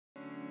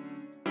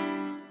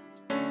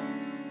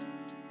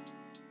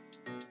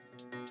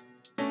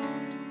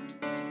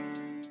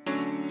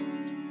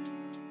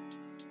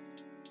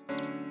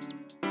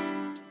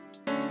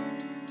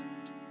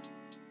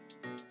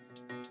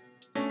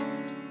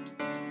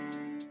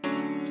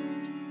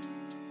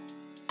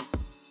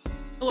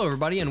Hello,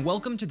 everybody, and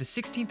welcome to the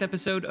 16th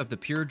episode of the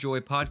Pure Joy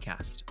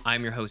podcast.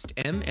 I'm your host,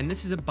 M, and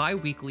this is a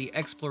bi-weekly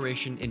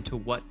exploration into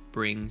what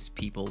brings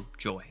people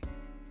joy.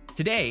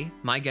 Today,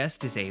 my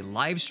guest is a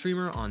live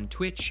streamer on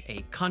Twitch,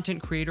 a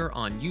content creator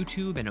on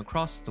YouTube and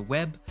across the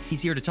web.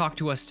 He's here to talk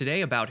to us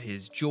today about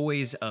his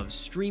joys of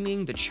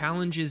streaming, the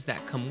challenges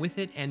that come with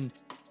it, and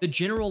the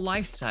general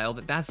lifestyle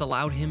that's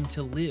allowed him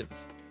to live.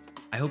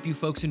 I hope you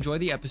folks enjoy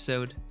the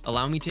episode.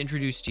 Allow me to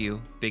introduce to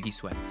you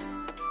Biggysweats.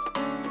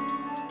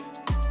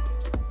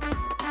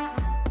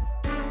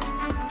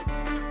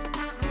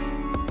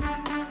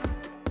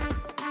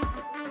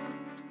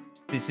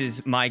 This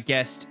is my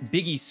guest,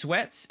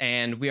 Biggysweats,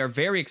 and we are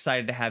very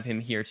excited to have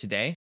him here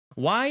today.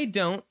 Why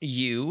don't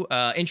you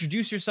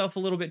introduce yourself a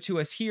little bit to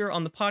us here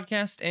on the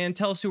podcast and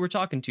tell us who we're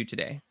talking to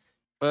today?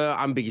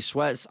 I'm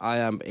Biggysweats. I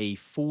am a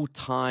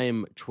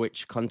full-time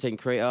Twitch content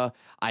creator.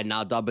 I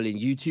now dabble in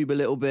YouTube a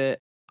little bit.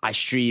 I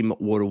stream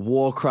World of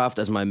Warcraft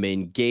as my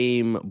main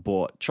game,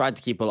 but tried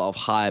to keep a lot of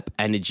hype,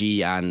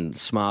 energy, and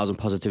smiles and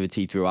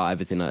positivity throughout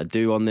everything that I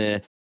do on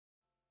there.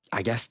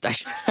 I guess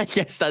that's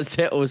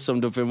it, all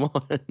summed up in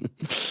one.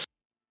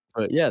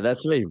 But yeah,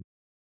 that's me.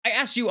 I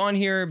asked you on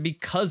here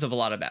because of a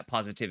lot of that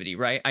positivity,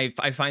 right?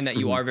 I find that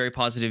you are very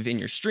positive in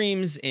your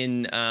streams,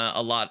 in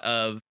a lot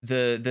of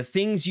the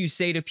things you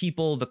say to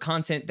people, the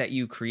content that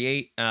you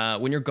create.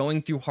 When you're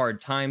going through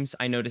hard times,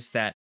 I notice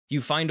that you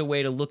find a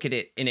way to look at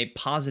it in a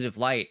positive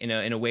light,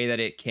 in a way that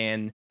it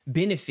can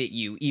benefit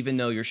you, even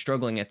though you're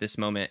struggling at this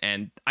moment.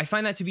 And I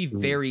find that to be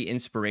very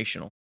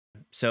inspirational.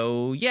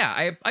 So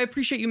yeah, I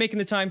appreciate you making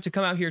the time to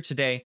come out here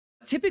today.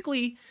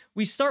 Typically,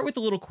 we start with a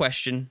little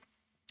question,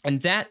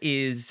 and that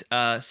is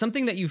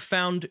something that you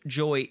found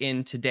joy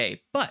in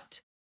today.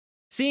 But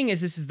seeing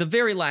as this is the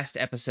very last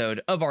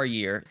episode of our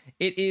year,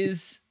 it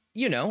is,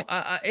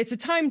 it's a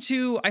time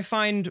to, I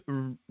find,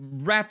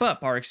 wrap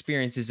up our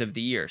experiences of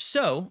the year.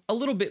 So a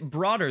little bit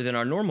broader than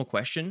our normal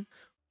question,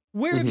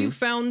 where have you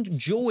found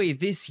joy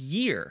this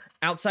year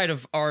outside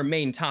of our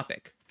main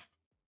topic?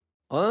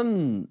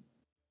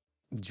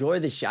 Joy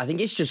this year, I think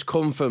it's just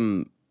come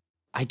from,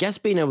 I guess,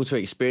 being able to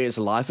experience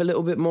life a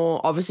little bit more.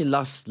 Obviously,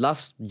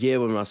 last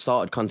year when I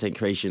started content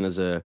creation as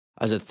a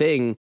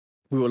thing,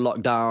 we were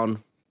locked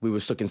down, we were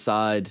stuck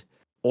inside,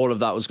 all of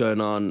that was going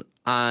on.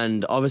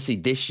 And obviously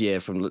this year,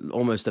 from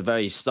almost the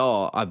very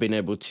start, I've been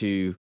able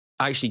to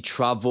actually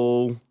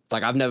travel.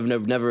 Like, I've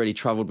never really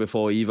traveled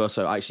before either.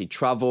 So actually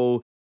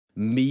travel,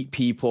 meet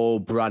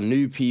people, brand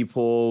new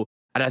people.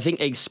 And I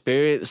think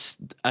experience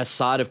a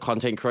side of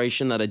content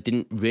creation that I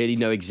didn't really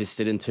know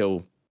existed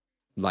until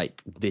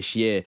like this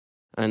year.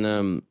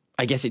 And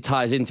I guess it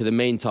ties into the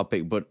main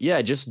topic, but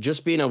yeah,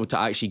 just being able to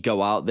actually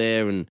go out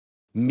there and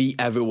meet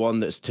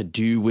everyone that's to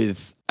do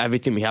with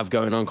everything we have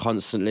going on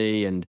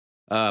constantly, and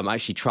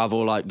actually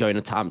travel, like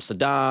going to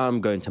Amsterdam,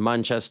 going to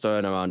Manchester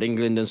and around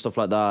England and stuff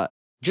like that.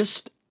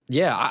 Just,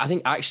 yeah, I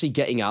think actually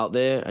getting out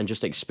there and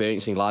just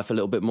experiencing life a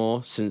little bit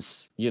more,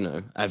 since,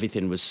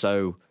 everything was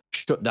so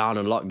shut down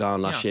and locked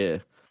down last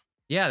year.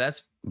 Yeah,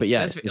 that's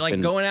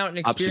like going out and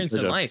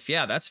experiencing life.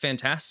 Yeah, that's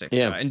fantastic.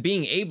 Yeah. And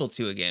being able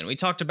to again. We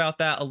talked about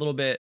that a little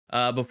bit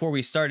before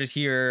we started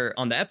here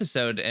on the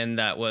episode, and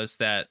that was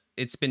that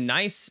it's been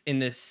nice in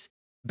this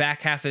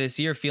back half of this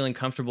year feeling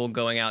comfortable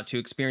going out to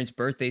experience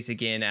birthdays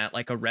again at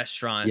like a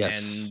restaurant.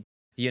 Yes. And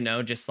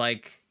just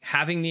like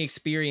having the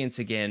experience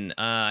again.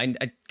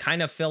 I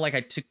kind of feel like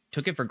I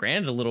took it for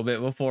granted a little bit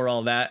before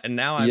all that, and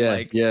now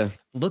I'm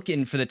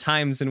looking for the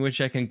times in which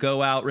I can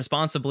go out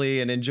responsibly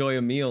and enjoy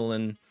a meal.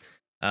 And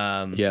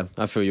yeah,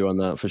 I feel you on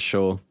that for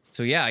sure.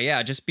 So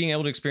yeah, just being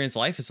able to experience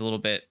life is a little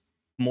bit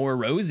more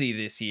rosy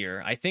this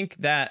year. I think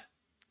that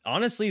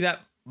honestly that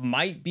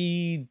might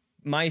be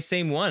my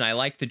same one. I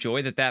like the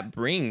joy that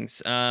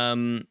brings.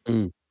 Let's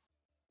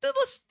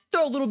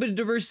throw a little bit of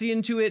diversity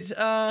into it.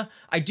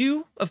 I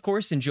do, of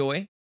course,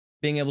 enjoy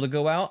being able to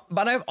go out,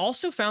 but I've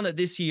also found that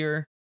this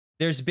year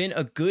there's been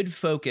a good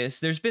focus.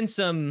 There's been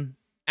some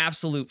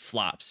absolute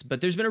flops,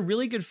 but there's been a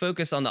really good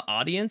focus on the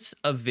audience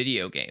of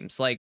video games.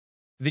 Like,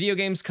 video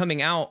games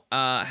coming out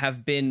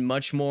have been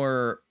much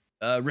more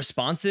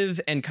responsive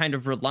and kind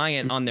of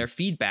reliant on their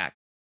feedback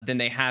than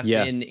they have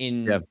been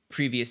in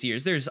previous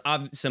years. There's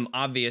some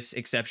obvious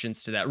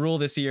exceptions to that rule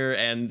this year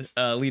and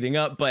leading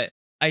up, but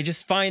I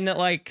just find that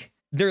like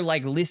they're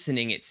like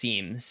listening, it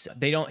seems.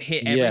 They don't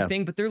hit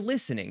everything, but they're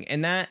listening.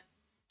 And that,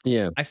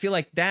 I feel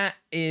like that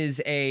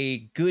is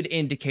a good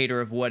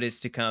indicator of what is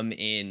to come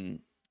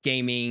in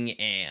gaming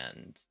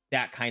and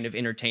that kind of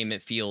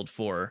entertainment field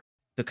for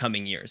the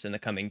coming years and the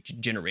coming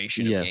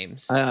generation of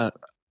games. I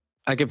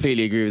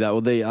completely agree with that.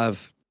 Well,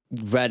 I've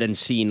read and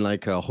seen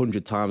like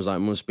 100 times, like,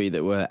 it must be,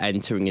 that we're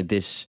entering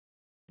this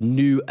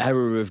new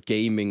era of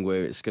gaming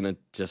where it's gonna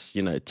just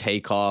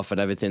take off and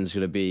everything's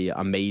gonna be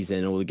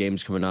amazing. All the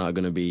games coming out are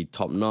gonna be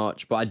top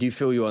notch. But I do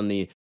feel you on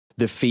the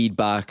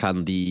feedback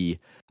and the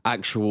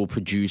actual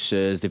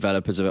producers,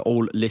 developers of it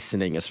all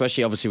listening,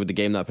 especially obviously with the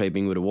game that I played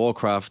being World of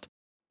Warcraft.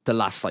 The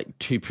last like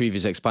 2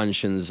 previous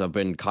expansions have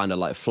been kind of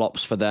like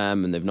flops for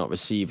them, and they've not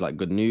received like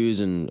good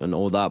news and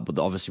all that. But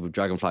obviously with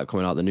Dragonflight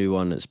coming out, the new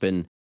one, it's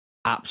been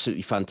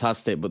absolutely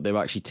fantastic, but they're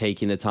actually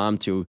taking the time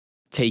to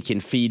take in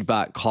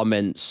feedback,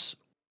 comments,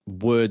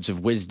 words of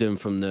wisdom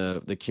from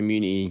the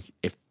community,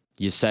 if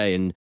you say,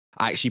 and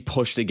actually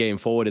push the game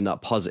forward in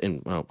that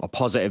positive, well, a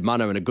positive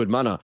manner and a good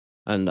manner.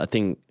 And I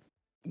think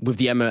with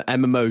the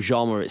MMO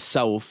genre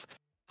itself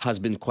has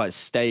been quite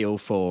stale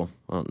for,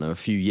 I don't know, a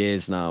few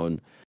years now, and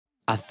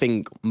I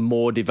think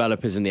more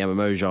developers in the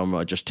MMO genre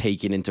are just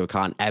taking into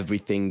account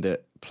everything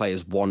that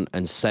players want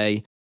and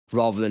say,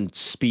 rather than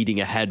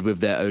speeding ahead with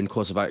their own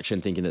course of action,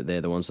 thinking that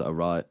they're the ones that are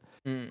right.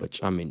 Mm.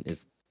 Which, I mean,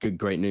 is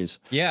great news.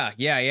 Yeah,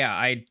 yeah, yeah.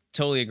 I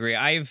totally agree.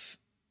 I've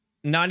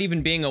not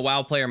even being a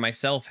WoW player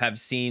myself, have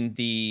seen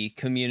the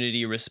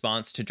community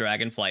response to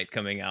Dragonflight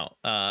coming out,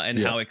 and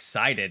Yeah. how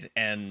excited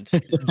and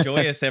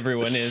joyous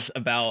everyone is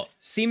about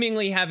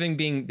seemingly having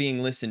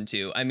being listened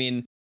to. I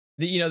mean,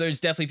 you know, there's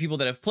definitely people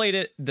that have played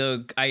it.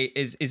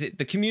 Is it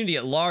the community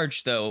at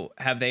large though?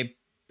 Have they?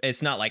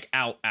 It's not like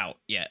out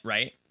yet,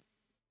 right?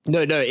 No,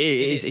 It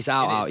is. It's is.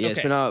 out, It is. out. Yeah, it's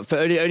Okay. been out for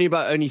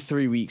only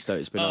 3 weeks though.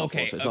 It's been Oh, out for,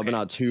 okay. so it's not been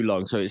Okay. out too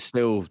long. So it's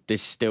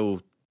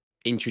still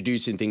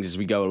introducing things as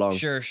we go along.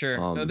 Sure,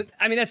 sure. Um, But,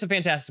 I mean, that's a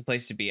fantastic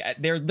place to be.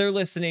 They're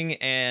listening,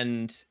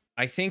 and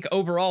I think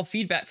overall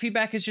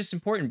feedback is just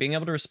important. Being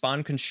able to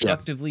respond yeah,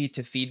 constructively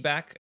to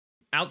feedback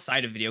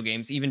outside of video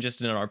games, even just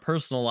in our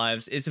personal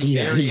lives, is a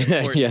yeah, very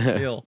important yeah.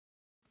 skill.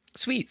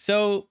 Sweet.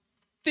 So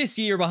this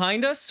year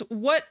behind us,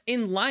 what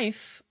in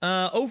life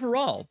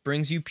overall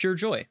brings you pure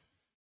joy?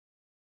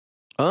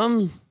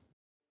 Um,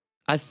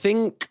 I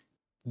think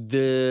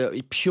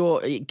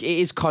it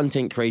is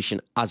content creation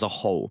as a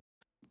whole.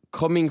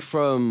 Coming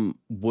from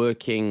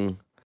working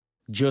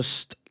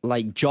just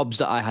like jobs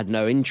that I had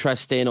no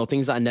interest in or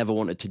things that I never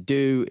wanted to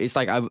do. It's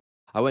like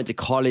I went to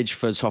college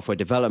for software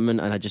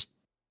development and I just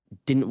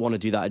didn't want to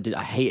do that.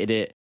 I hated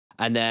it.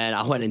 And then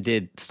I went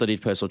and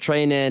studied personal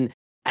training.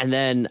 And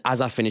then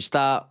as I finished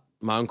that,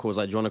 my uncle was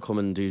like, "Do you want to come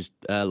and do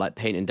like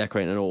paint and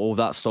decorating and all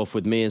that stuff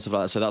with me and stuff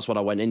like that?" So that's what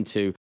I went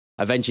into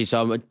eventually.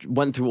 So I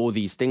went through all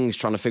these things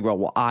trying to figure out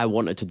what I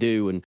wanted to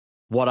do and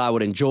what I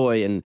would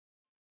enjoy. And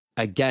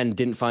again,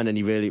 didn't find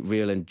any really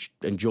real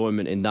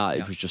enjoyment in that.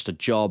 Yeah. It was just a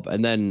job.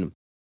 And then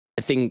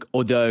I think,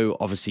 although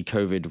obviously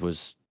COVID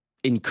was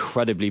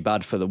incredibly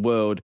bad for the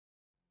world,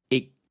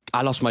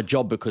 I lost my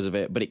job because of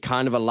it, but it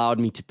kind of allowed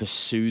me to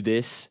pursue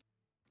this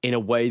in a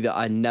way that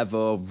I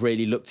never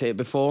really looked at it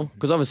before.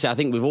 Because obviously, I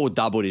think we've all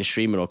dabbled in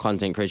streaming or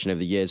content creation over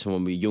the years from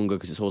when we were younger,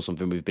 because it's all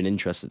something we've been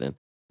interested in.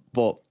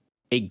 But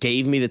it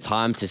gave me the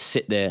time to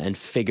sit there and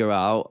figure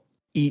out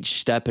each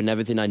step and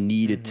everything I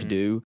needed to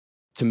do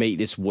to make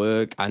this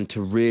work, and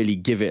to really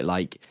give it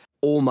like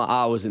all my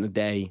hours in the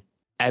day,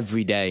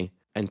 every day,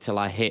 until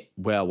I hit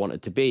where I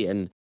wanted to be.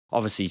 And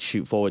obviously,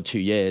 shoot forward 2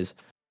 years,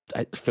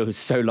 it feels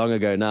so long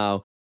ago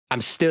now. I'm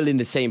still in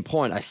the same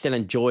point. I still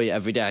enjoy it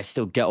every day. I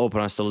still get up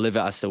and I still live it.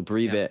 I still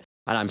breathe it.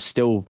 And I'm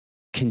still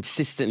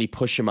consistently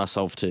pushing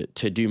myself to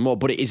do more.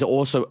 But it has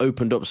also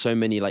opened up so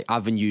many like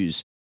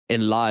avenues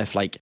in life.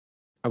 Like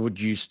I would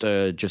used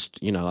to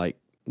just, like,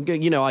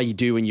 you know how you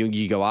do when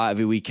you go out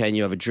every weekend,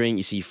 you have a drink,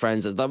 you see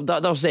friends. That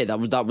was it. That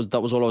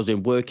was all I was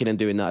doing, working and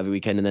doing that every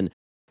weekend. And then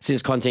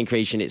since content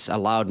creation, it's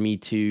allowed me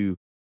to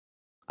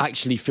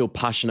actually feel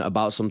passionate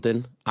about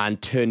something and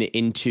turn it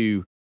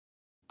into,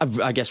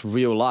 I guess,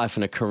 real life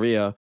and a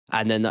career.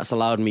 And then that's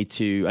allowed me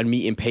to, and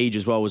meeting Paige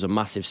as well was a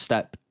massive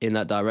step in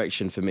that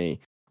direction for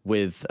me,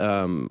 with,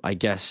 I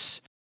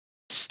guess,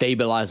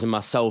 stabilizing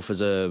myself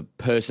as a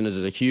person,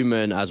 as a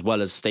human, as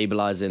well as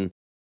stabilizing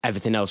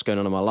everything else going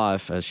on in my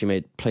life. She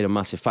played a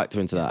massive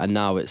factor into that. And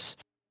now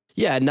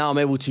now I'm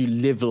able to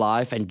live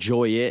life,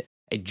 enjoy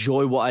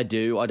what I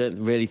do. I don't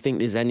really think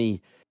there's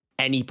any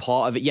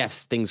part of it.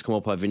 Yes, things come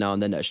up every now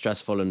and then that are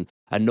stressful and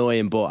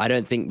annoying, but I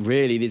don't think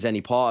really there's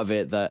any part of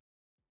it that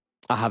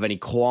I have any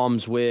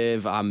qualms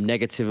with, I'm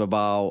negative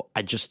about.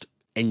 I just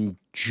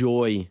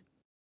enjoy,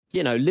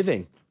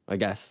 living, I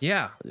guess.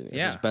 Yeah. That's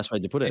Yeah. the best way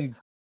to put it. And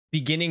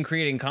beginning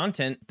creating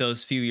content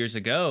those few years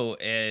ago,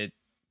 it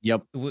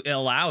Yep.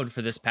 allowed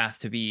for this path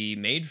to be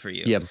made for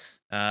you. Yep.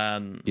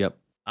 Um, Yep.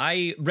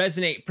 I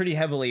resonate pretty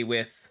heavily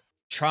with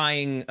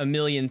trying a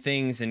million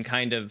things and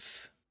kind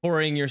of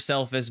pouring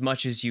yourself as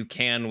much as you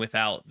can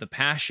without the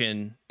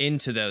passion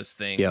into those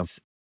Yeah. things.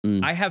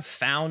 Mm. I have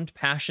found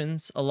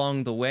passions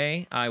along the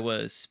way. I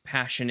was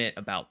passionate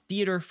about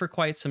theater for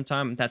quite some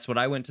time. That's what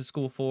I went to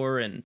school for.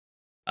 And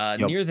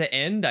Yep. near the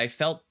end,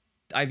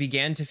 I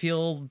began to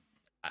feel,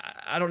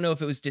 I don't know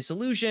if it was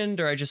disillusioned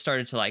or I just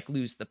started to like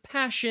lose the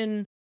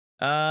passion.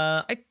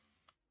 I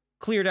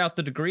cleared out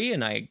the degree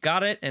and I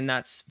got it, and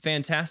that's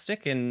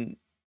fantastic and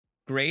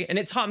great. And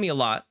it taught me a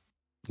lot.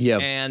 Yeah.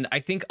 And I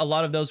think a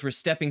lot of those were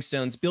stepping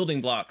stones,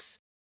 building blocks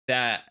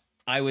that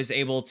I was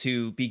able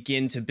to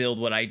begin to build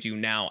what I do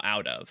now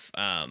out of.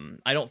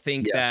 I don't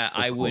think Yeah. that Of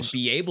I would course.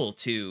 be able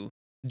to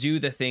do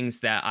the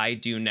things that I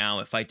do now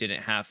if I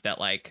didn't have that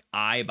like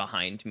eye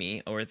behind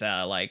me, or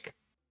the like,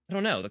 I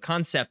don't know, the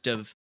concept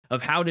of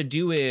how to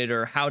do it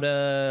or how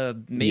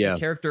to make a Yeah.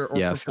 character or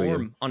Yeah. I feel you.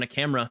 perform on a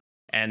camera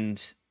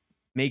and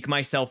make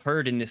myself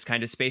heard in this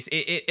kind of space.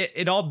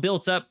 It all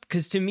built up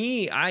because to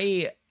me,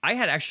 I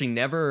had actually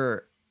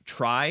never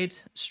tried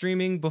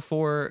streaming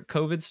before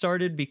COVID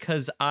started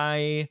because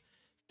I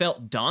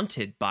felt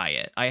daunted by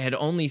it. I had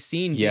only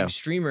seen Yeah. big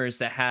streamers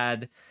that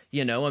had,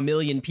 you know, 1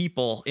 million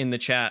people in the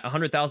chat,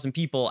 100,000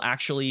 people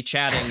actually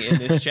chatting in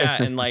this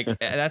chat. And like,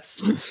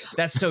 that's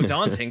so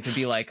daunting to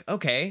be like,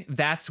 okay,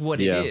 that's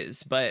what it Yeah.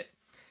 is. But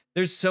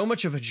there's so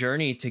much of a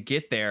journey to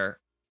get there.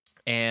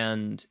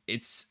 And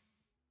it's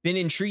been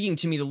intriguing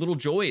to me, the little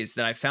joys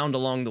that I found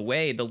along the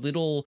way, the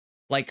little,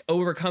 like,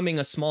 overcoming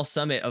a small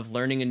summit of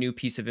learning a new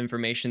piece of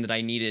information that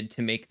I needed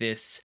to make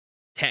this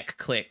tech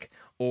click,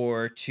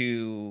 or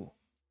to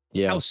how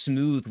Yeah.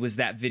 smooth was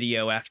that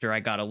video after I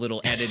got a little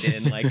edit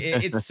in. Like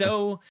it's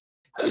so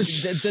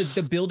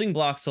the building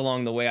blocks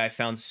along the way I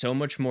found so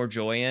much more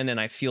joy in, and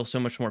I feel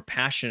so much more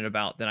passionate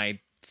about than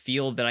I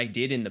feel that I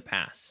did in the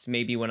past.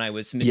 Maybe when I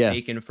was Yeah.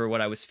 mistaken for what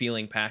I was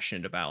feeling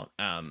passionate about.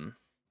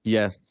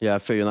 Yeah. I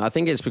feel you. I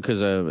think it's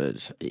because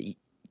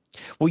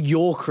well,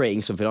 you're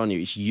creating something on you.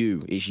 It's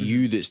you. It's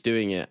you that's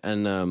doing it.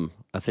 And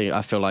I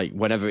feel like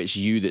whenever it's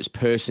you that's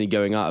personally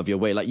going out of your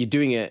way, like you're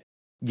doing it,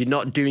 you're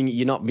not doing it,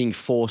 you're not being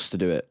forced to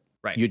do it.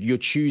 Right. You're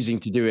choosing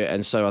to do it.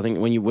 And so I think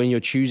when you're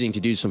choosing to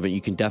do something,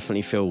 you can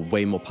definitely feel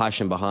way more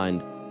passion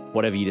behind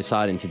whatever you're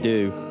deciding to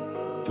do,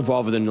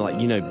 rather than like,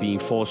 you know, being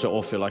forced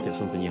or feel like it's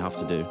something you have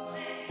to do.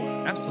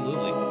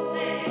 Absolutely.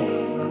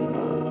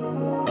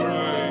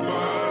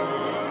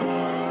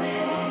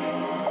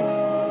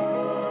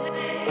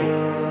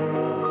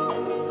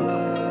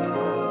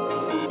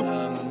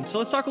 So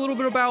let's talk a little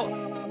bit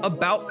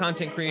about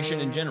content creation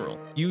in general.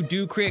 You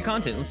do create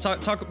content. Let's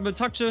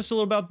talk to us a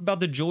little about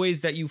the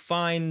joys that you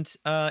find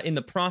in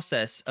the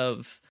process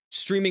of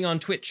streaming on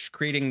Twitch,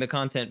 creating the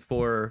content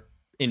for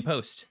in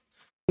post.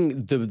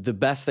 The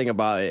best thing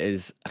about it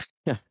is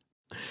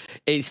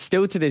it's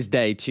still to this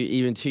day,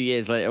 even 2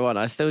 years later on,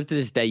 I still to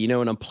this day, you know,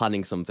 when I'm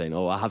planning something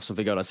or I have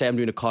something going on, say I'm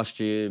doing a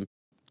costume,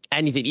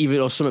 anything, even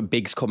or something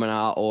big's coming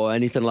out or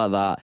anything like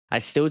that, I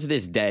still to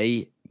this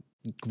day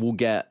will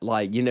get,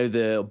 like, you know,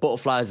 the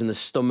butterflies in the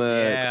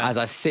stomach as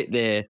I sit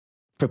there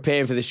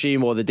preparing for the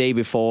stream or the day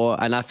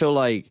before. And I feel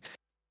like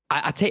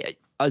I take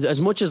as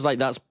much as like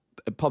that's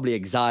probably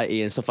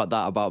anxiety and stuff like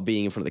that about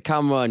being in front of the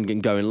camera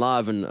and going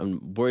live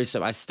and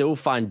worrisome, I still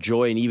find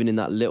joy and even in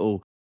that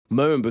little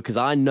moment, because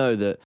I know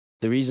that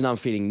the reason I'm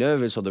feeling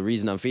nervous or the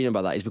reason I'm feeling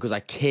about that is because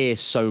I care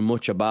so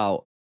much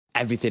about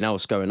everything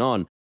else going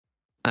on.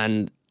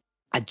 And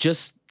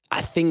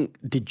I think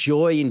the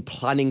joy in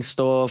planning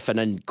stuff and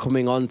then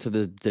coming on to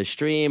the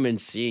stream and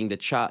seeing the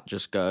chat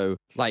just go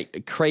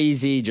like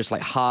crazy, just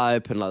like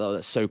hype and like, oh,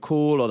 that's so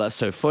cool, or that's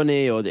so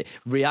funny, or the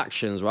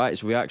reactions, right?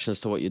 It's reactions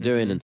to what you're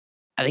doing. And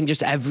I think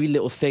just every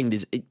little thing,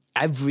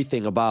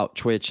 everything about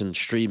Twitch and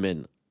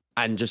streaming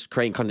and just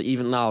creating content,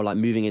 even now, like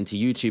moving into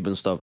YouTube and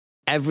stuff,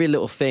 every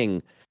little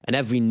thing and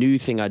every new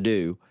thing I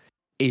do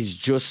is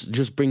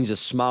just brings a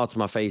smile to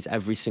my face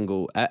every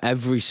single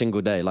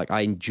day. Like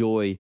I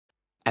enjoy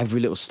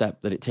every little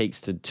step that it takes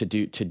to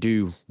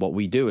do what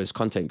we do as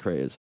content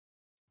creators.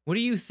 What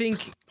do you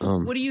think?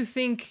 What do you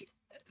think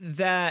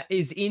that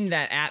is in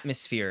that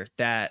atmosphere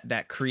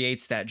that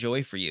creates that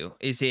joy for you?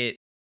 Is it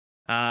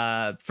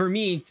for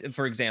me,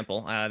 for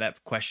example,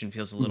 that question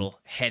feels a little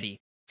heady.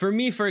 For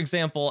me, for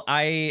example,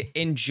 I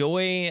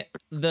enjoy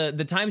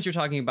the times you're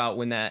talking about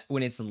when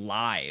it's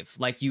live,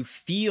 like you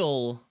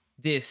feel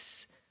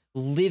this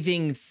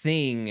living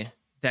thing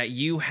that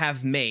you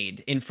have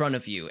made in front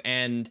of you,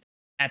 and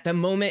at the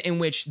moment in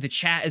which the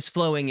chat is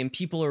flowing and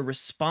people are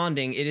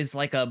responding, it is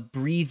like a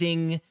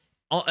breathing,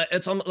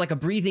 it's almost like a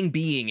breathing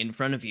being in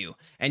front of you,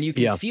 and you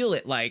can feel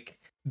it like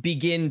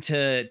begin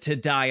to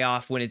die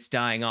off when it's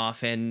dying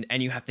off, and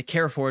you have to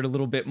care for it a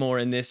little bit more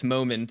in this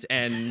moment,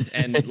 and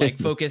like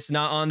focus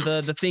not on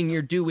the thing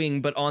you're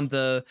doing, but on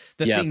the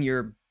thing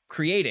you're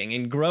creating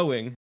and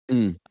growing.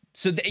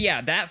 So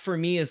that for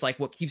me is like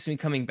what keeps me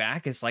coming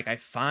back, is like I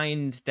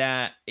find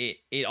that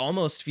it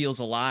almost feels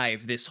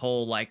alive, this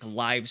whole like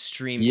live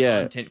stream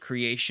content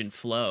creation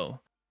flow.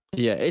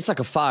 Yeah, it's like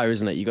a fire,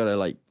 isn't it? You gotta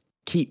like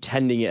keep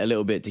tending it a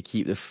little bit to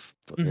keep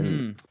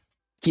the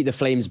keep the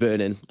flames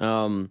burning.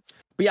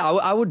 But yeah,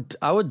 I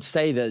would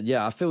say that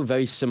I feel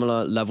very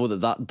similar level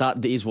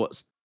that is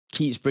what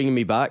keeps bringing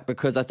me back,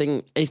 because I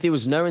think if there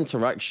was no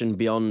interaction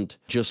beyond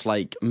just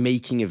like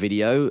making a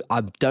video,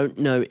 I don't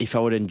know if I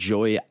would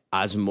enjoy it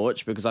as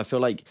much, because I feel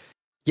like,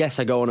 yes,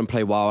 I go on and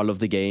play WoW, I love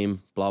the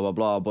game, blah blah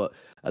blah, but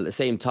at the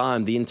same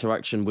time, the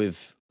interaction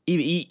with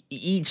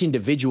each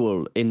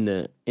individual in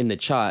the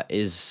chat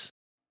is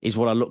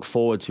what I look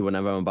forward to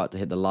whenever I'm about to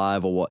hit the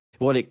live, or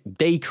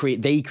they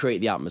create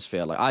the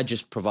atmosphere. Like I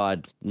just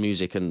provide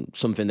music and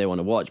something they want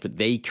to watch, but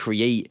they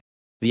create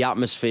the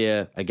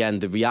atmosphere, again,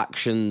 the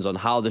reactions on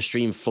how the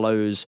stream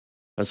flows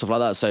and stuff like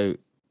that. So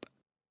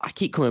I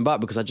keep coming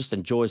back because I just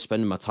enjoy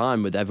spending my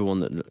time with everyone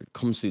that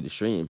comes through the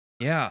stream.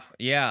 Yeah.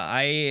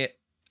 I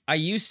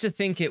used to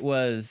think it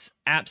was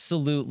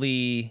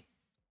absolutely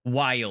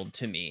wild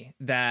to me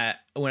that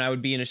when I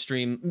would be in a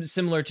stream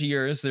similar to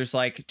yours, there's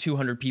like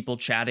 200 people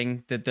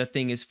chatting, that the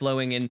thing is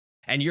flowing,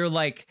 and you're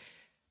like,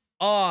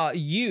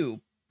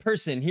 you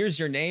person, here's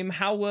your name.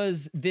 How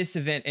was this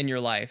event in your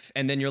life?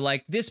 And then you're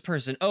like, this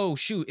person, oh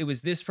shoot, it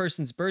was this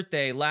person's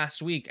birthday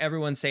last week.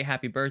 Everyone say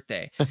happy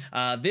birthday.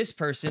 This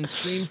person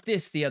streamed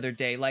this the other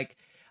day. Like,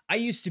 I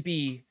used to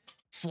be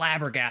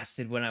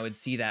flabbergasted when I would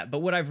see that. But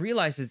what I've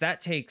realized is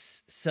that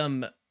takes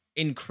some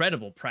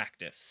incredible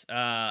practice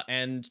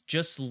and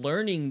just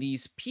learning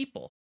these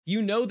people.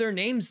 You know their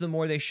names the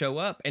more they show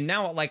up. And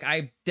now, like,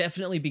 I've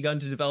definitely begun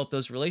to develop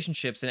those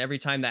relationships. And every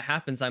time that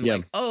happens, I'm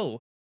like,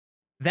 oh,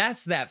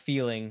 that's that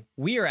feeling.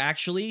 We are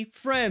actually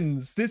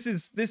friends. This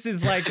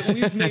is like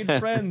we've made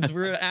friends.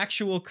 We're an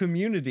actual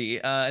community.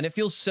 And it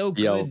feels so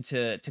good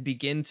to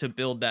begin to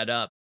build that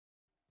up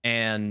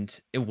and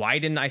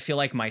widen, I feel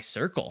like, my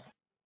circle.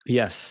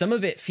 Yes. Some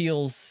of it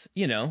feels,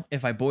 you know,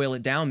 if I boil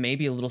it down,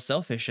 maybe a little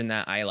selfish in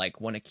that I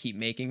like want to keep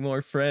making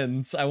more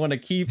friends. I want to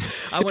keep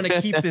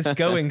this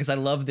going because I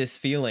love this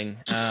feeling.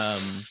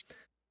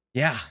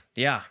 Yeah.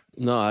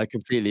 No, I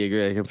completely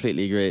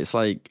agree. It's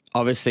like,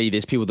 obviously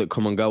there's people that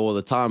come and go all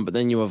the time, but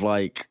then you have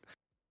like,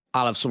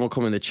 I'll have someone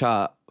come in the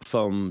chat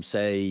from,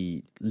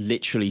 say,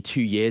 literally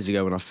 2 years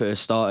ago when I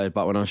first started,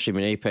 back when I was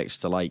streaming Apex,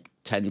 to like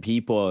 10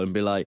 people and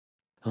be like,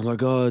 oh my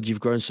God, you've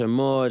grown so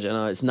much. And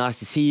it's nice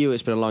to see you.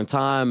 It's been a long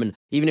time. And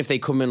even if they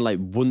come in like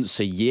once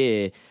a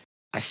year,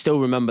 I still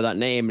remember that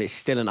name. It's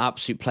still an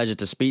absolute pleasure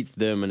to speak to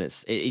them. And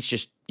it's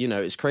just, you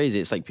know, it's crazy.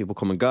 It's like people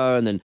come and go.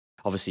 And then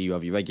obviously you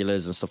have your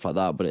regulars and stuff like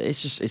that. But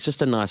it's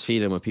just a nice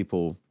feeling when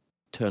people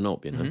turn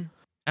up, you know? Mm-hmm.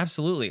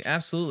 Absolutely.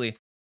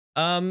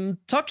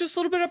 Talk to us a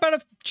little bit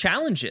about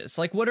challenges.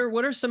 Like what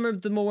are some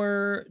of the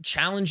more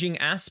challenging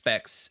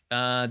aspects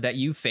that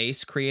you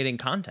face creating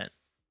content?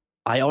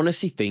 I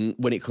honestly think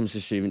when it comes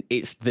to streaming,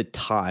 it's the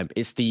time.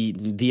 It's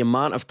the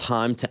amount of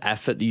time to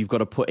effort that you've got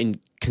to put in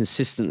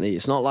consistently.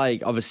 It's not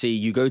like, obviously,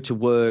 you go to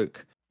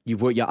work, you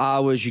work your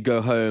hours, you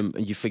go home,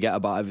 and you forget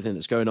about everything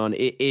that's going on.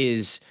 It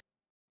is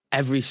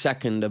every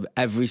second of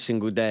every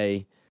single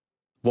day.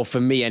 Well, for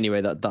me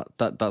anyway,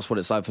 that's what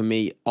it's like for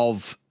me,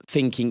 of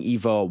thinking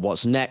either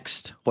what's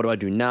next, what do I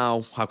do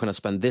now, how can I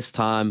spend this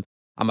time,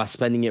 am I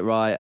spending it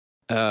right?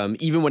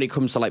 Even when it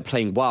comes to like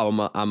playing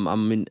WoW,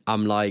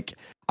 I'm like,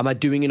 am I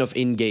doing enough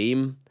in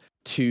game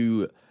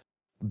to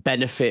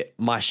benefit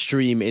my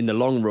stream in the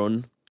long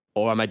run,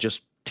 or am I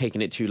just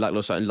taking it too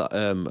lackluster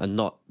and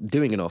not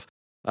doing enough?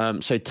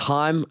 So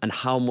time and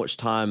how much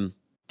time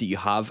do you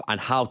have, and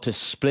how to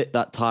split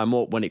that time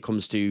up when it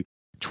comes to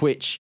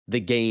Twitch,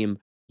 the game,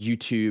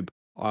 YouTube,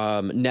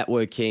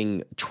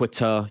 networking,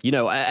 Twitter, you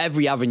know,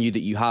 every avenue that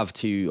you have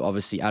to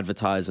obviously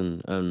advertise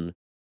and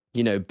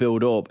you know,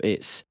 build up.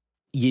 It's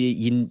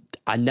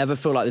I never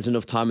feel like there's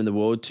enough time in the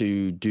world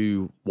to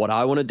do what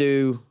I want to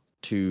do,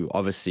 to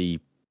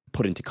obviously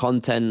put into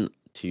content,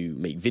 to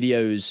make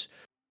videos,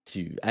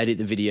 to edit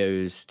the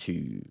videos,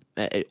 to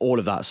all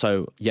of that.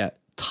 So yeah,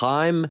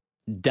 time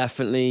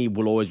definitely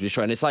will always be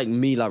short. And it's like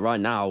me, like right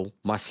now,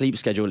 my sleep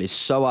schedule is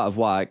so out of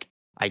whack.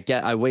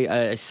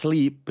 I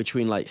sleep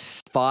between like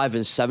 5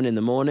 and 7 in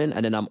the morning,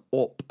 and then I'm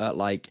up at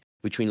like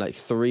between like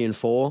 3 and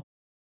 4.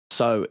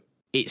 So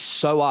it's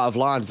so out of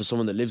line for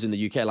someone that lives in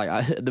the UK. Like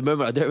at the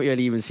moment, I don't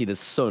really even see the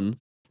sun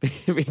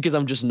because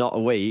I'm just not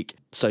awake.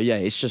 So yeah,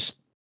 it's just,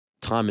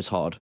 time is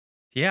hard.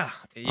 Yeah.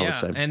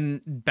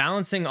 And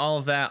balancing all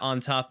of that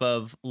on top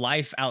of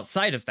life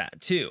outside of that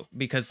too,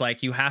 because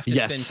like you have to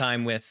spend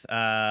time with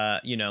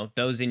you know,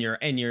 those in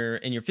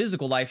your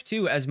physical life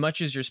too, as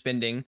much as you're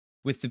spending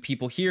with the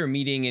people here,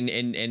 meeting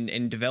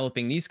and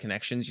developing these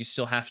connections. You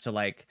still have to,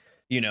 like,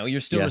 you know, you're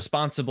still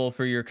responsible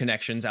for your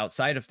connections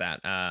outside of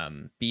that.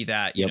 Be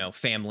that, you know,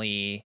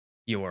 family,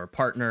 your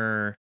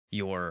partner,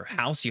 your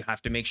house. You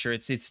have to make sure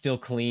it's still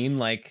clean.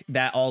 Like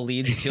that all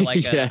leads to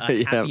like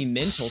a happy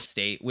mental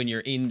state when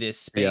you're in this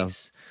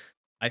space.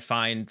 I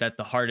find that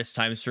the hardest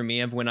times for me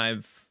have when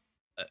I've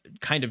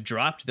kind of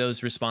dropped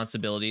those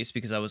responsibilities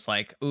because I was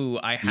like, ooh,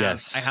 I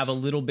have a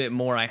little bit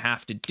more I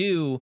have to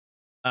do.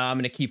 I'm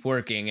going to keep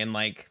working, and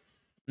like,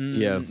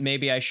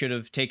 maybe I should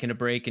have taken a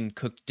break and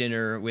cooked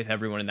dinner with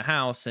everyone in the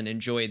house and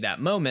enjoyed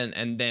that moment,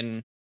 and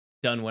then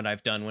done what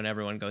I've done when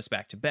everyone goes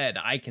back to bed.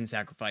 I can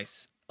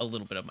sacrifice a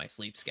little bit of my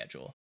sleep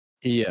schedule.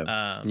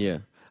 I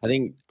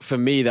think for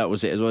me, that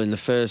was it as well. In the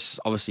first,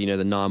 obviously, you know,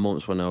 the 9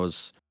 months when it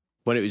was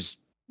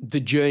the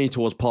journey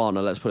towards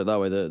partner, let's put it that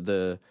way,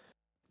 the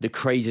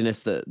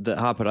craziness that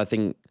happened, I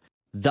think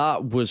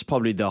that was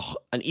probably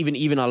and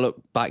even I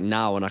look back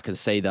now and I can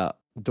say that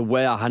the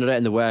way I handled it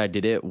and the way I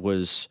did it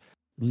was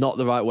not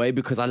the right way,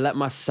 because I let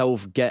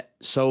myself get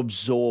so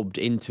absorbed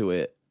into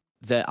it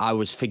that I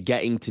was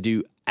forgetting to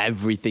do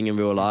everything in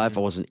real life.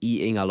 I wasn't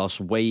eating, I lost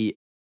weight.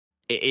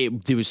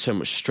 There was so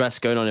much stress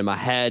going on in my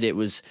head. It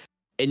was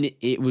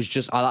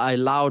just, I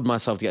allowed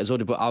myself to get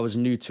absorbed, but I was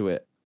new to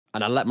it.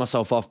 And I let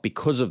myself off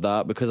because of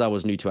that, because I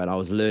was new to it and I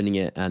was learning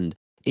it. And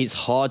it's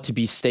hard to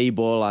be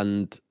stable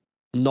and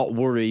not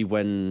worry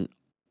when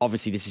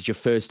obviously this is your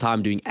first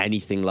time doing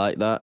anything like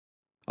that.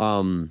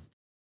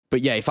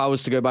 But yeah, if I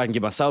was to go back and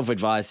give myself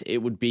advice, it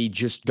would be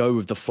just go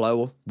with the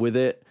flow with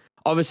it.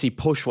 Obviously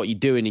push what you're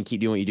doing and keep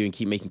doing what you're doing,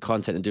 keep making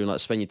content and doing, like,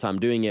 spend your time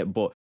doing it,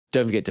 but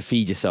don't forget to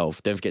feed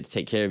yourself, don't forget to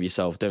take care of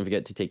yourself, don't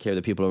forget to take care of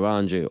the people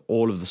around you,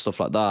 all of the stuff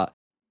like that.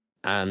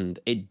 And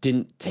it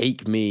didn't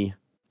take me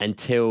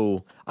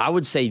until, I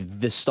would say,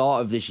 the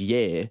start of this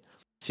year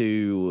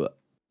to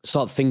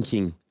start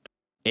thinking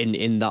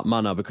in that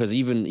manner, because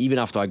even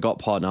after I got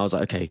partner, I was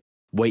like, okay,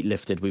 weight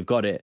lifted, we've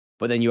got it.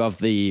 But then you have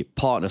the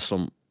partner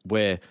slump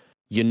where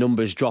your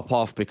numbers drop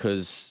off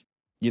because,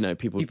 you know,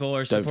 people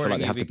are don't feel like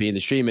they have to be in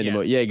the stream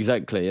anymore. Yeah,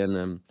 exactly.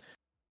 And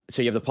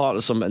so you have the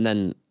partner slump, and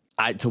then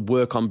I had to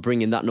work on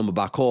bringing that number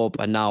back up.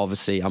 And now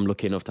obviously I'm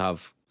lucky enough to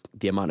have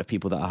the amount of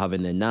people that I have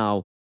in there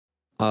now.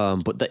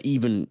 But that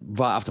even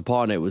right after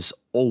partner, it was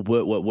all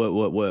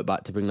work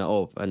back to bring that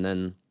up. And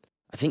then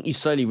I think you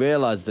slowly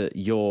realize that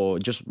you're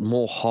just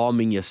more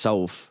harming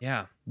yourself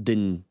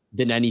than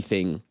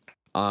anything.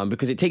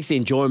 Because it takes the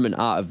enjoyment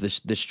out of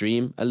the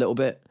stream a little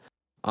bit.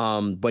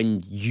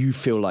 When you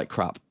feel like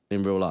crap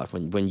in real life,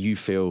 when you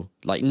feel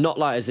like, not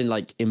like as in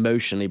like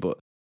emotionally, but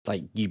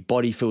like your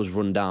body feels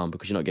run down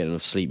because you're not getting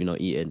enough sleep, you're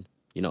not eating,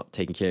 you're not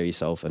taking care of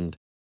yourself. And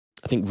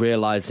I think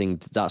realizing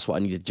that's what I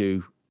need to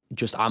do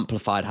just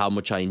amplified how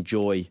much I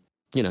enjoy,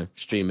 you know,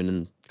 streaming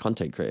and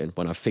content creating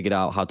when I figured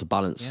out how to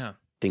balance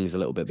things a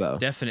little bit better.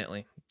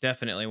 Definitely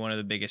one of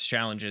the biggest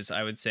challenges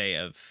I would say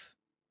of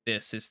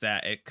this is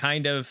that it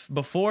kind of,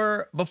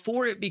 before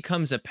it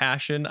becomes a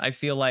passion, I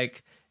feel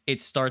like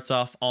it starts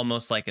off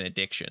almost like an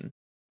addiction.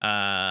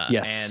 And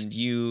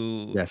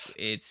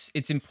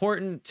it's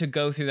important to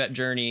go through that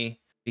journey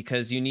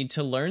because you need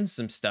to learn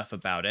some stuff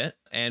about it.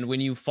 And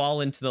when you fall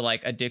into the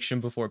like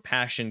addiction before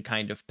passion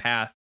kind of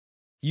path,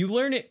 you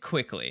learn it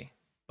quickly,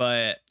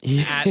 but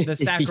at the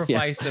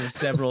sacrifice of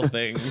several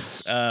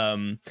things.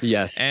 And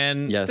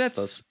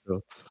that's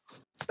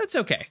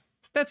okay.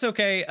 That's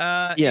okay.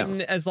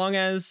 As long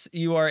as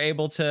you are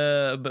able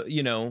to,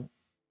 you know,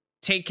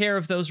 take care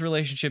of those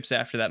relationships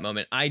after that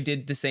moment. I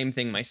did the same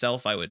thing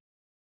myself. I would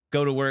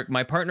go to work.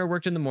 My partner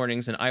worked in the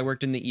mornings and I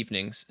worked in the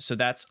evenings. So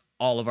that's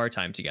all of our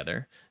time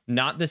together.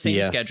 Not the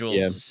same schedules.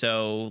 Yeah.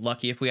 So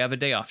lucky if we have a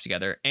day off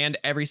together. And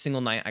every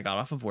single night I got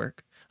off of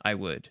work, I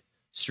would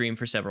stream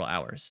for several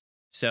hours.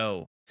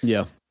 So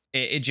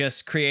it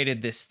just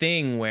created this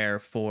thing where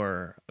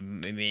for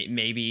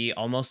maybe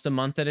almost a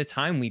month at a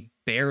time, we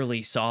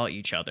barely saw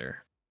each other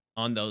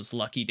on those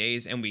lucky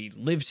days. And we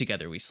live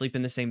together. We sleep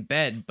in the same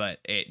bed, but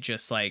it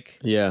just like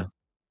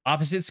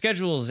opposite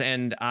schedules.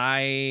 And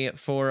I,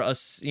 for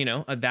us, you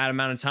know, that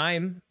amount of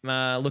time,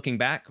 looking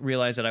back,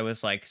 realized that I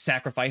was like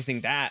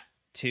sacrificing that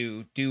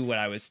to do what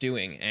I was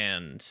doing,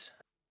 and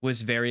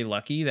was very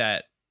lucky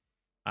that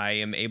I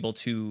am able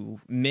to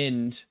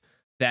mend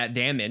that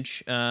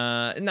damage.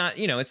 Not,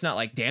 you know, it's not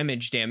like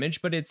damage,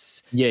 but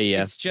it's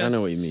it's just, I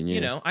know what you mean.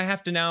 You know, I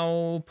have to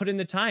now put in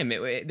the time.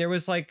 There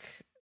was like,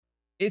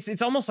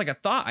 it's almost like a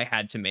thought I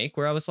had to make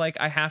where I was like,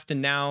 I have to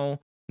now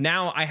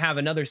I have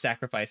another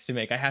sacrifice to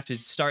make. I have to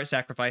start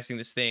sacrificing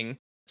this thing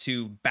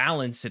to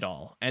balance it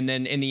all. And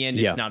then in the end,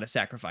 it's not a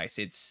sacrifice.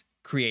 It's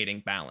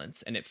creating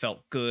balance. And it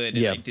felt good.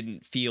 And I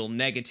didn't feel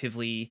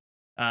negatively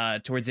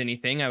towards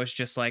anything. I was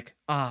just like,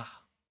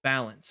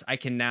 balance. I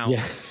can now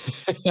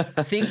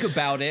think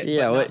about it,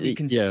 but not be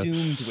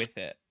consumed with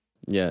it.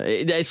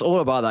 It's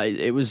all about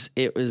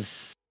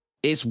that.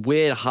 It's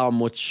weird how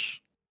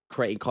much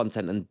creating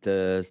content and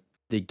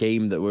the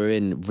game that we're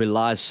in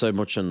relies so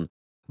much on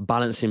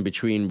balancing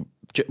between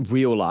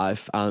real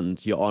life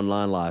and your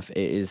online life.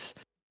 It's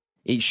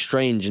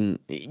strange. And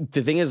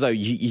the thing is, though,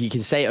 you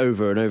can say it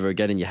over and over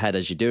again in your head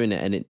as you're doing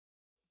it, and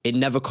it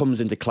never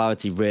comes into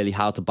clarity really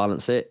how to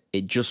balance it.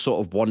 It just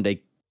sort of one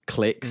day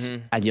clicks,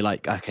 and you're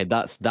like, okay,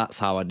 that's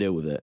how I deal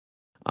with it.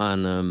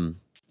 And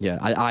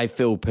I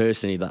feel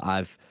personally that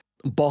I've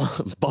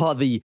bar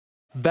the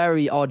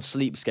very odd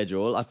sleep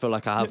schedule, I feel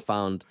like I have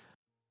found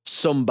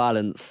some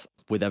balance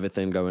with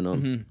everything going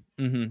on.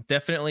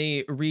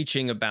 Definitely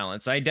reaching a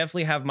balance. I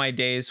definitely have my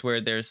days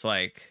where there's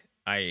like,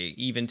 I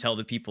even tell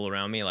the people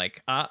around me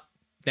like,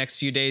 next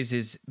few days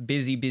is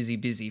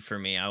busy for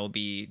me. I will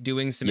be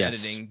doing some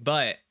editing,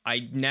 but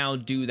I now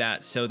do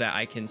that so that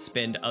I can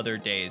spend other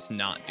days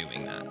not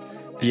doing that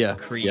and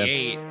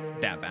create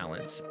that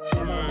balance.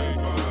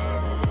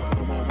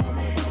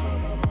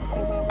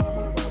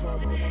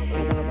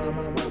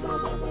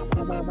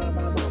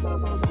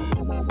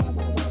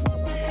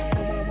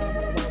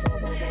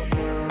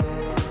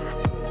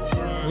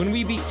 When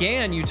we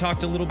began, you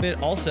talked a little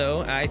bit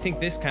also, I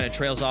think this kind of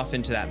trails off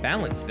into that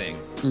balance thing.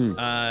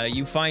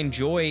 You find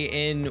joy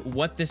in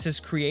what this has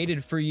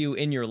created for you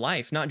in your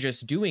life, not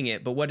just doing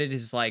it, but what it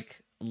has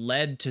like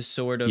led to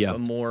sort of a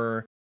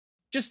more,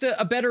 just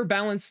a better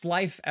balanced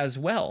life as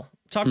well.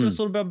 Talk to us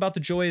a little bit about the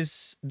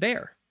joys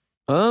there.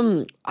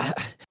 I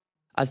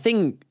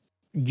think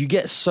you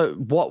get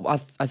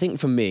I think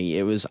for me,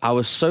 I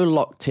was so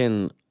locked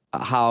in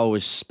at how I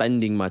was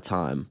spending my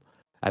time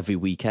every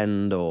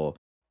weekend, or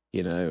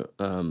you know,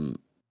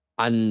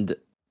 and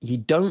you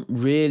don't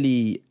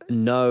really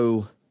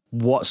know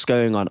what's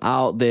going on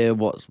out there,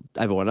 what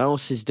everyone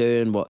else is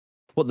doing, what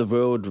the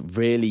world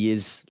really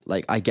is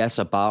like, I guess,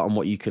 about, and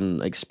what you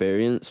can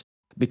experience.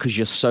 because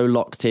you're so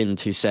locked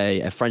into,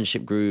 say, a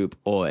friendship group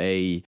or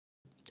a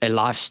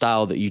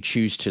lifestyle that you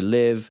choose to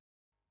live.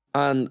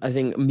 And I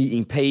think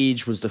meeting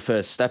Paige was the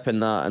first step in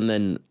that. And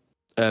then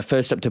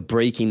first step to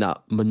breaking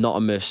that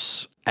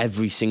monotonous,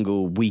 every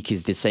single week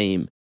is the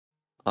same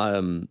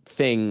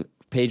thing.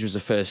 Paige was the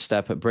first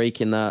step at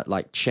breaking that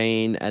like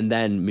chain, and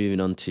then moving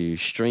on to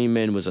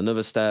streaming was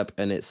another step.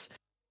 And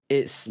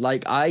it's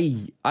like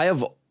I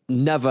have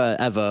never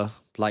ever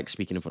like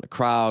speaking in front of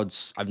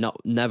crowds. I've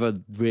never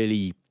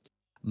really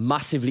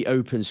massively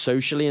open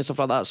socially and stuff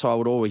like that. So I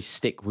would always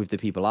stick with the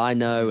people I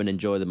know and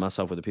enjoy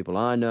myself with the people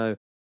I know.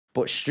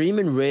 But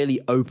streaming really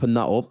opened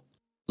that up.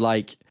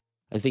 Like,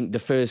 I think the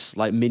first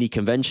like mini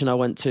convention I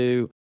went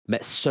to,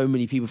 met so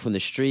many people from the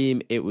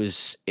stream. It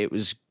was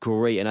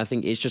great. And I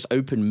think it's just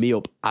opened me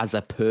up as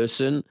a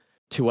person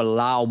to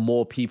allow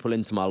more people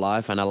into my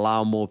life and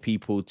allow more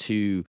people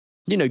to,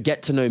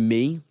 get to know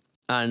me.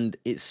 And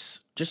it's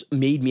just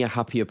made me a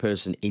happier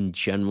person in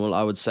general,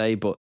 I would say.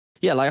 But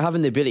yeah, like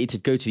having the ability to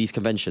go to these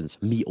conventions,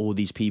 meet all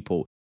these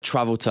people,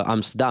 travel to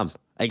Amsterdam,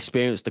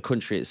 experience the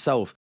country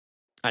itself,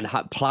 and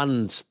had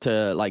plans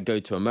to like go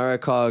to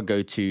America,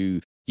 go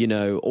to,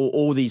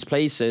 all these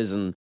places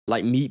and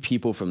like meet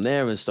people from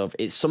there and stuff.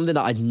 It's something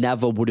that I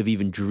never would have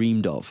even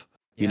dreamed of,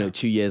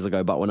 2 years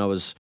ago, back when I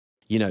was,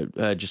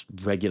 just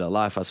regular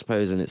life, I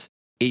suppose. And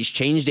it's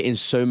changed it in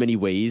so many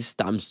ways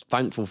that I'm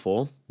thankful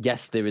for.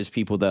 Yes, there is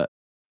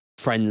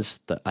friends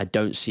that I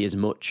don't see as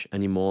much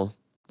anymore.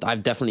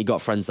 I've definitely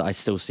got friends that I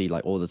still see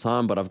like all the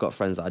time, but I've got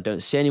friends that I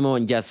don't see anymore.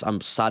 And yes,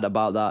 I'm sad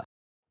about that.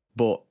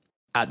 But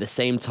at the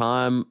same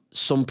time,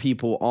 some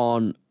people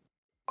aren't,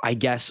 I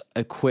guess,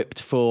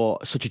 equipped for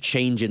such a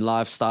change in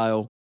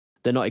lifestyle.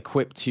 They're not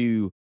equipped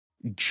to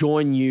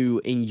join you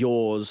in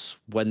yours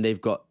where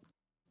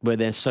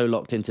they're so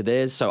locked into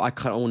theirs. So I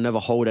will never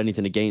hold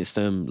anything against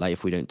them. Like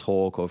if we don't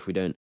talk or if we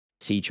don't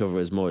see each other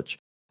as much,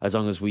 as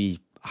long as we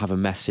have a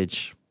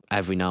message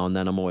every now and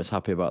then, I'm always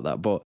happy about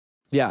that. But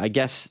yeah, I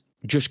guess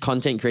just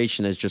content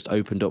creation has just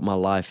opened up my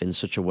life in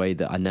such a way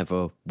that I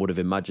never would have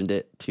imagined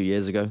it 2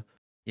 years ago.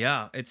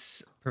 Yeah,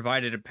 it's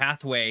provided a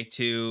pathway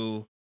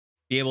to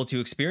be able to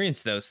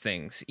experience those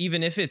things.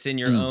 Even if it's in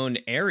your Mm. own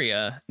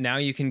area, now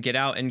you can get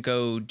out and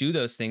go do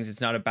those things.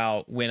 It's not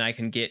about when I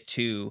can get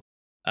to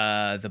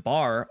the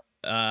bar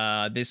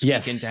this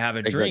weekend to Yes, have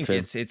a drink.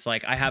 exactly. It's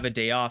like I have a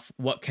day off.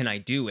 What can I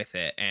do with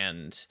it?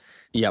 And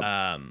Yep,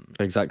 um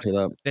exactly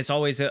that. it's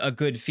always a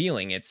good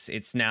feeling.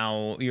 It's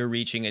now you're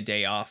reaching a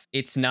day off.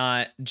 It's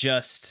not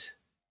just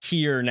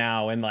here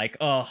now and like,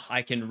 oh,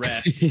 I can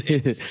rest.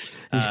 It's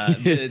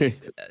the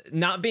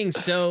not being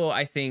so,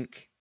 I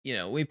think,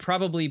 we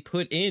probably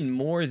put in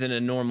more than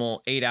a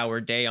normal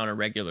 8-hour day on a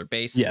regular Yeah,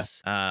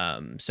 basis.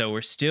 So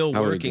we're still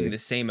I would working agree. the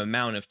same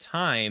amount of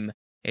time.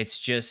 It's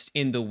just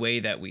in the way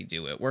that we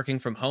do it. Working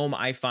from home,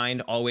 I find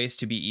always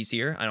to be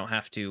easier. I don't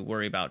have to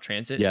worry about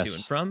transit to and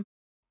Yes. from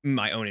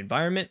my own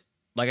environment.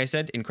 Like I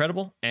said,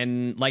 incredible.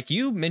 And like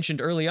you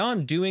mentioned early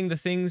on, doing the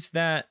things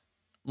that,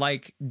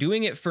 like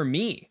doing it for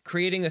me,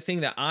 creating a thing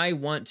that I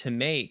want to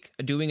make,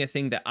 doing a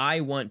thing that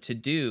I want to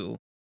do,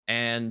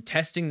 and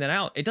testing that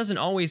out. It doesn't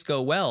always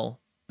go well,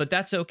 but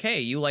that's okay.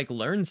 You like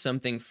learn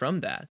something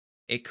from that.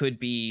 It could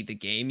be the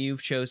game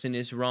you've chosen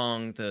is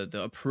wrong,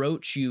 the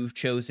approach you've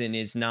chosen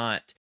is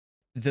not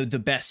the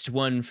best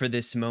one for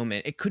this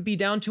moment. It could be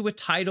down to a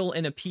title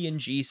and a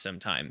PNG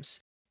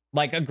sometimes.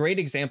 Like a great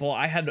example,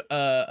 I had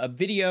a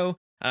video,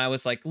 and I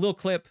was like, little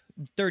clip,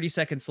 30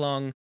 seconds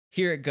long.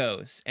 Here it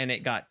goes, and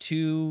it got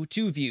two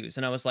views,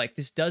 and I was like,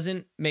 this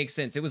doesn't make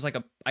sense. It was like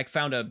I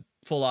found a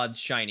full odds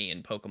shiny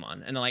in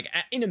Pokemon, and like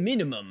in a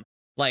minimum,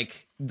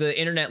 like the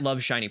internet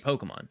loves shiny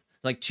Pokemon.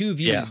 Like 2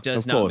 views Yeah,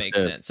 does of not course. make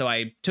Yeah. sense. So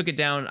I took it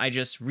down. I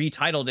just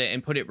retitled it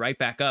and put it right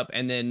back up,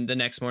 and then the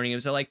next morning it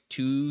was at like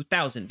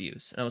 2,000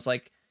 views, and I was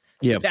like,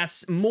 Yeah,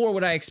 that's more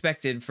what I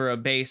expected for a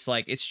base.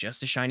 Like it's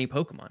just a shiny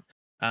Pokemon.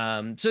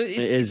 So it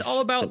it's all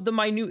is. about the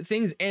minute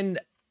things. And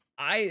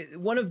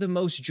one of the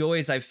most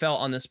joys I've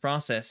felt on this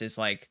process is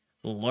like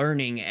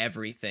learning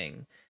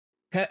everything.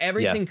 Yeah.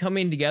 Everything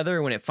coming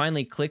together when it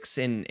finally clicks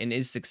and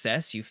is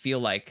success, you feel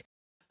like,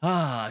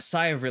 a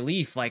sigh of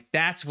relief. Like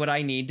that's what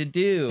I need to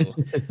do.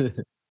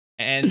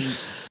 And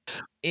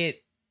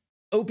it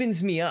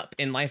opens me up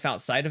in life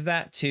outside of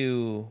that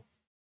to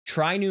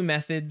try new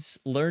methods,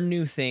 learn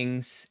new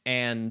things,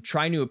 and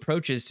try new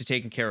approaches to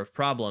taking care of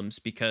problems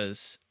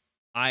because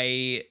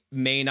I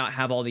may not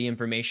have all the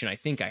information I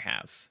think I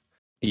have.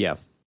 Yeah.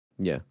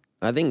 Yeah.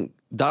 I think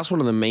that's one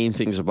of the main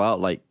things about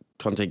like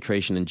content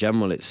creation in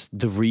general. It's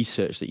the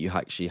research that you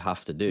actually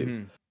have to do.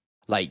 Mhm.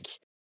 Like,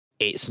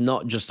 it's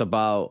not just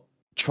about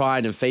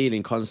trying and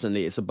failing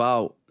constantly. It's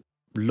about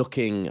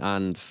looking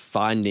and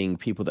finding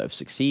people that have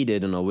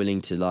succeeded and are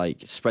willing to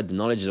like spread the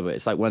knowledge of it.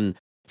 It's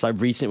like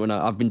recent when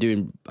I've been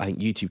doing, I think,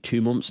 YouTube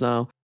 2 months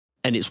now,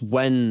 and it's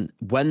when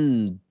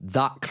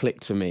that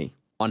clicked for me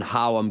on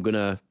how I'm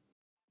gonna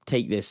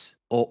take this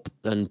up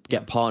and Yeah.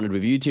 get partnered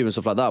with YouTube and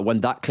stuff like that. When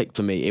that clicked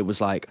for me, it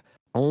was like,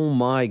 oh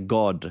my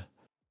god,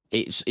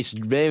 it's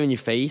there in your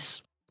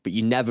face, but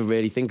you never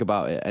really think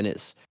about it, and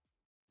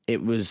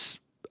it was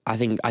I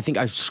think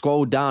I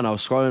scrolled down. I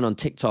was scrolling on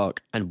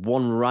TikTok, and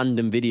one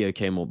random video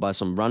came up by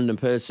some random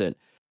person,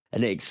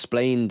 and it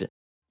explained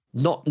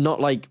not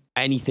like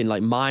anything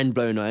like mind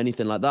blown or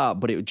anything like that,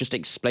 but it just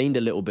explained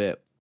a little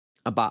bit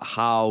about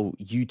how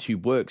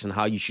YouTube works and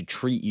how you should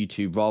treat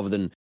YouTube rather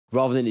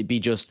than it be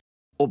just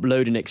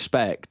upload and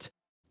expect.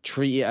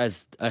 Treat it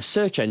as a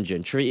search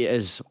engine. Treat it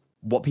as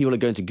what people are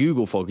going to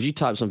Google for. Because you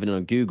type something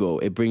on Google,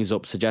 it brings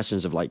up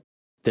suggestions of like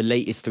the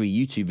latest 3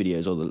 YouTube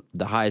videos or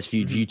the highest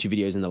viewed YouTube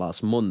videos in the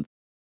last month.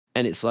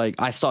 And it's like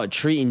I started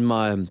treating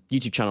my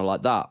YouTube channel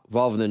like that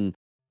rather than,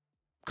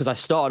 because I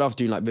started off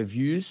doing like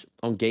reviews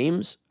on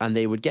games and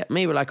they would get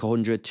maybe like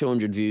 100,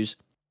 200 views.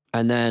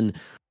 And then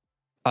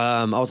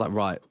I was like,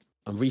 right,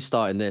 I'm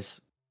restarting this.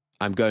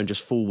 I'm going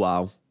just full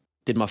WoW.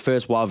 Did my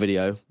first WoW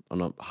video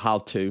on how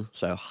to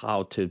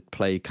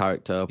play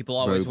character, People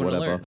always rogue, want to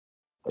whatever. learn.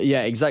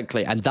 Yeah,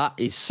 exactly. And that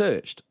is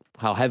searched,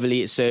 how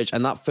heavily it's searched.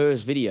 And that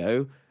first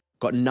video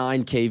got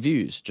 9K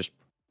views. Just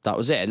that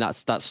was it. And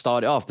that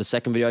started off. The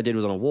second video I did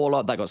was on a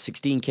warlock that got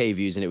 16K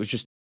views. And it was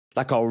just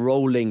like a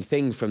rolling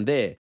thing from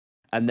there.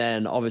 And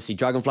then obviously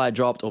Dragonfly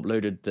dropped,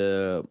 uploaded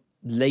the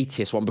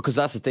latest one, because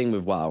that's the thing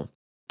with WoW.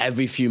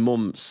 Every few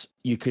months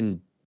you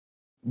can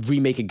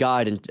remake a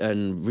guide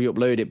and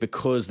re-upload it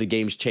because the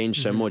game's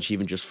changed so much,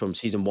 even just from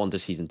season 1 to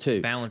season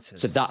 2. Balances.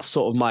 So that's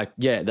sort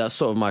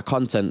of my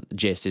content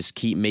gist, is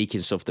keep making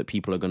stuff that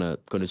people are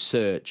gonna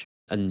search.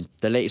 And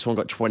the latest one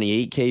got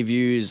 28K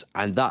views,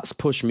 and that's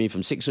pushed me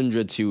from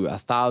 600 to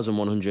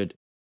 1,100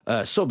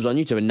 subs on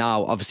YouTube. And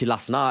now, obviously,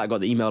 last night I got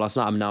the email. Last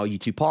night I'm now a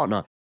YouTube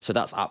partner, so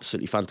that's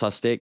absolutely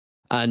fantastic.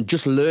 And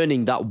just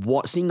learning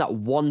seeing that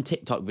one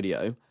TikTok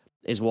video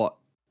is what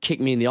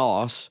kicked me in the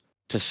arse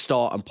to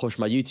start and push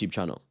my YouTube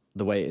channel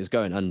the way it is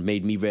going, and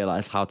made me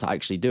realize how to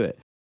actually do it.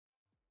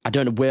 I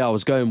don't know where I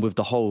was going with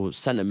the whole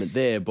sentiment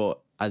there, but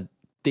I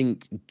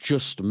think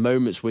just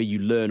moments where you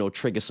learn or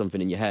trigger something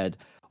in your head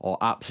are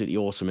absolutely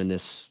awesome in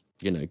this,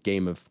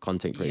 game of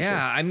content creation.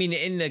 Yeah, I mean,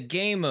 in the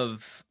game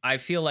of, I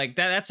feel like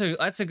that's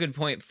a good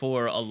point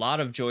for a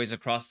lot of joys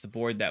across the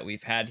board that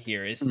we've had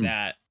here, is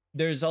that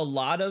there's a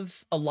lot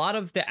of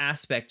the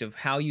aspect of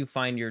how you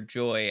find your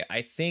joy,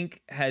 I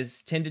think,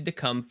 has tended to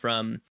come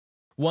from,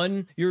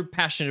 one, you're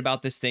passionate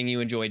about this thing, you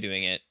enjoy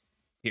doing it,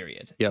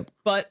 period. Yep.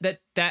 But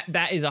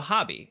that is a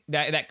hobby.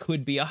 That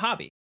could be a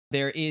hobby.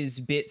 There is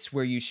bits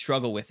where you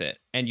struggle with it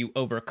and you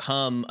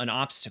overcome an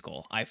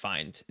obstacle. I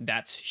find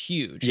that's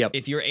huge. Yep.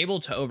 If you're able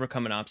to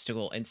overcome an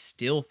obstacle and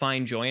still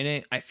find joy in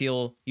it, I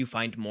feel you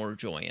find more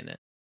joy in it.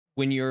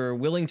 When you're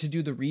willing to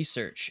do the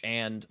research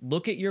and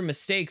look at your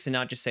mistakes and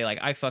not just say like,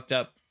 I fucked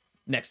up,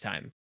 next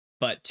time,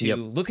 but to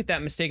look at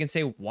that mistake and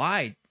say,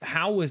 why?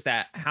 How was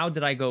that? How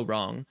did I go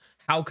wrong?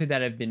 How could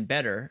that have been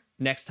better?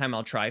 Next time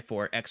I'll try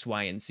for X,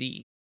 Y, and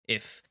Z.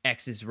 If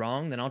X is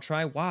wrong, then I'll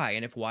try Y.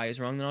 And if Y is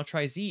wrong, then I'll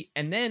try Z.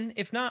 And then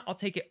if not, I'll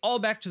take it all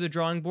back to the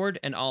drawing board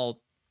and I'll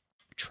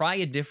try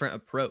a different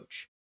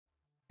approach.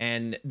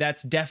 And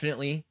that's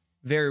definitely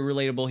very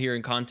relatable here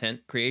in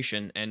content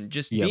creation, and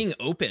just being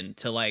open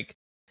to like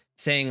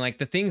saying like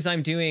the things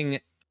I'm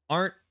doing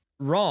aren't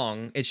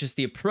wrong. It's just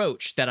the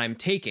approach that I'm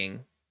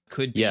taking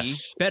could be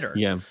better.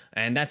 Yeah.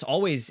 And that's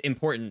always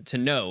important to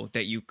know,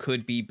 that you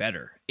could be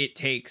better.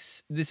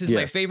 This is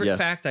my favorite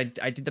fact. I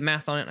did the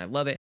math on it and I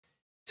love it.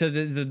 So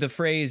the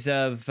phrase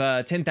of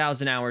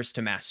 10,000 hours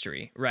to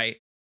mastery, right?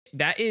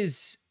 That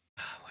is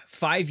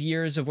 5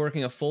 years of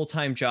working a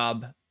full-time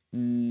job,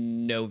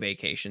 no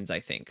vacations, I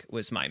think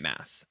was my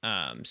math.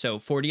 So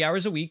 40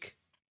 hours a week,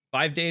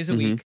 5 days a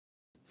week,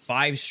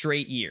 5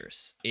 straight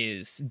years.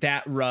 Is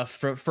that rough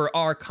for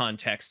our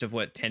context of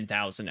what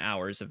 10,000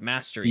 hours of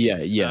mastery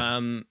is?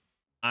 Doing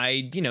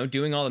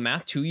all the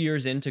math, 2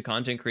 years into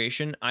content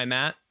creation, I'm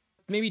at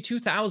maybe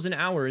 2,000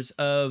 hours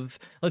of,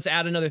 let's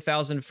add another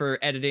 1,000 for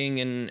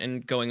editing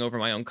and going over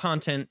my own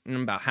content, and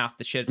about half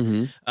the shit.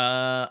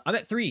 I'm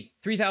at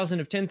 3,000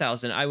 of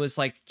 10,000. I was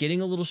like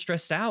getting a little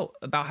stressed out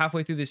about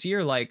halfway through this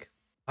year. Like,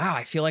 wow,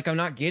 I feel like I'm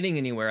not getting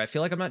anywhere. I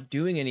feel like I'm not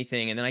doing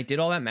anything. And then I did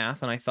all that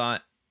math and I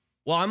thought,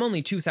 well, I'm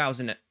only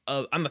 2,000.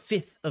 I'm a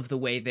fifth of the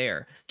way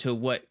there to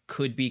what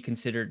could be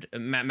considered a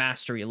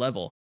mastery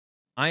level.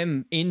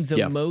 I'm in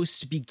the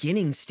most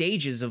beginning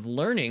stages of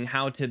learning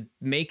how to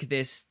make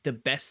this the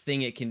best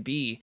thing it can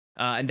be.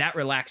 And that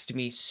relaxed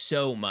me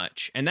so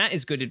much. And that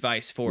is good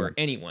advice for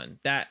anyone.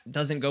 That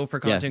doesn't go for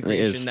content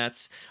creation.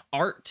 That's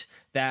art.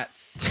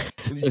 That's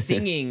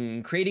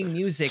singing, creating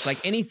music,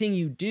 like anything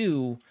you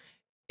do.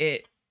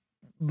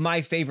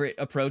 My favorite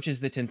approach is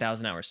the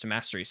 10,000 hours to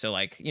mastery. So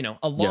like,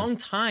 a long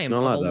time, a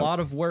lot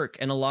of work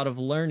and a lot of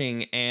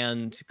learning,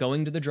 and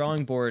going to the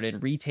drawing board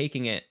and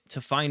retaking it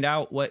to find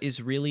out what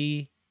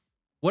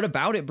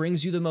about it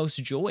brings you the most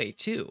joy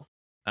too.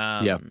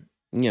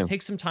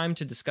 Take some time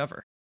to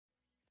discover.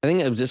 I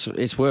think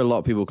it's where a lot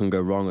of people can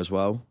go wrong as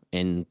well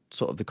in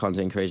sort of the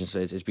content creation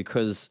space, is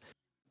because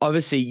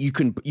obviously you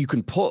can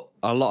put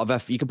a lot of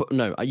effort, you can put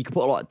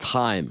a lot of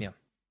time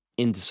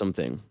into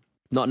something.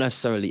 Not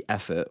necessarily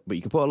effort, but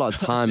you can put a lot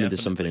of time into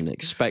something and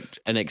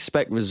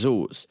expect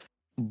results.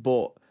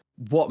 But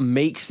what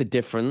makes the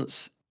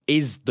difference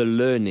is the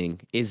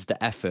learning, is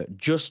the effort.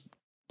 Just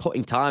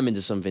putting time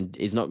into something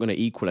is not going to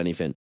equal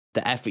anything.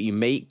 The effort you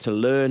make to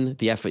learn,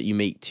 the effort you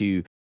make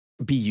to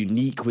be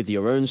unique with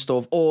your own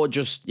stuff, or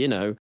just,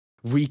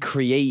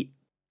 recreate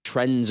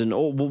trends and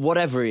or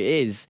whatever it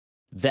is,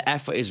 the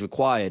effort is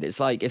required. It's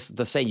like it's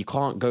the saying, you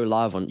can't go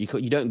live on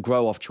you don't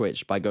grow off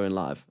Twitch by going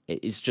live.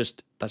 It's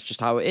just that's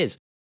just how it is.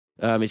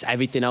 It's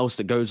everything else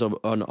that goes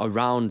on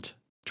around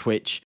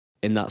Twitch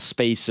in that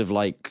space of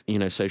like,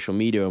 social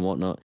media and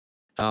whatnot.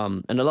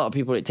 And a lot of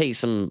people, it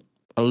takes them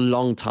a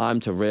long time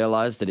to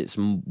realize that it's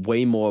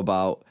way more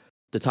about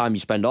the time you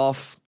spend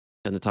off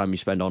and the time you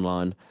spend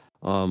online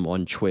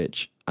on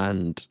Twitch.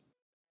 And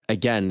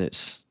again,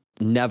 it's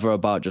never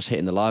about just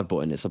hitting the live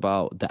button. It's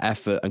about the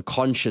effort and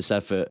conscious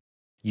effort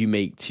you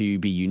make to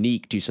be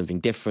unique, do something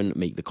different,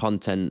 make the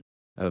content,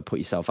 put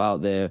yourself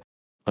out there,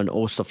 and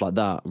all stuff like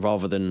that,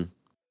 rather than,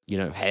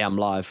 hey, I'm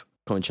live,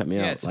 come and check me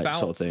out, it's like about,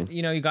 sort of thing.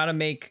 You got to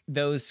make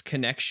those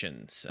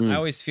connections. I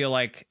always feel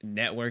like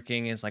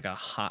networking is like a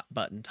hot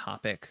button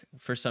topic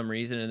for some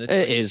reason in the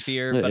Twitch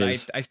sphere, but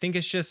I think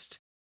it's just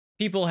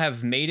people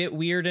have made it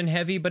weird and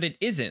heavy, but it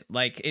isn't.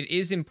 Like, it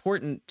is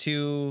important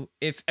to,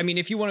 if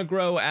you want to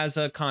grow as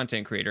a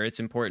content creator, it's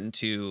important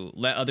to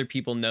let other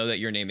people know that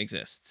your name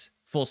exists.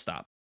 Full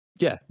stop.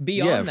 Yeah.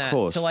 Beyond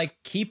that, to like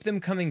keep them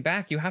coming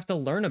back, you have to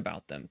learn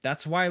about them.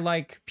 That's why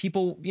like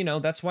people,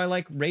 that's why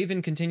like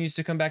Raven continues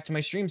to come back to my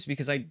streams,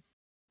 because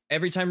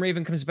every time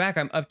Raven comes back,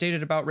 I'm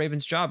updated about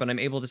Raven's job and I'm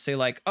able to say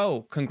like,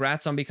 oh,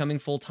 congrats on becoming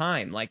full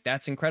time. Like,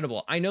 that's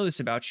incredible. I know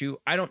this about you.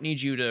 I don't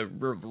need you to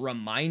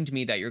remind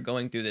me that you're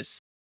going through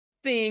this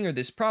thing or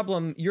this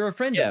problem. You're a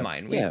friend of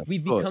mine.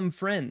 We've become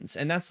friends.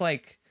 And that's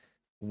like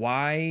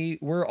why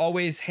we're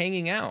always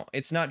hanging out.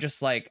 It's not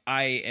just like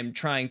I am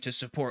trying to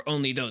support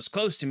only those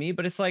close to me,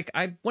 but it's like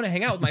I want to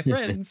hang out with my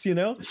friends,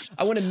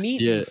 I want to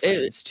meet new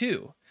friends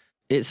too.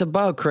 It's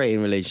about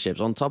creating relationships.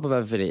 On top of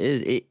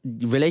everything,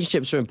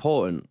 relationships are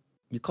important.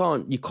 You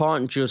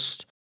can't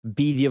just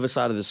be the other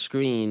side of the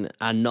screen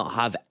and not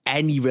have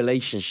any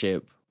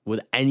relationship with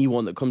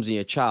anyone that comes in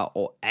your chat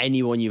or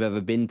anyone you've ever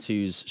been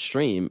to's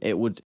stream.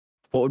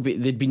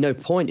 There'd be no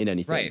point in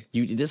anything. Right.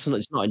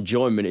 It's not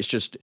enjoyment. It's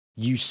just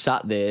you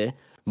sat there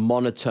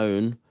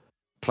monotone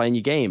playing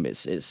your game.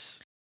 I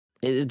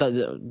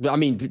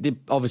mean,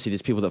 obviously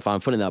there's people that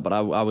find fun in that, but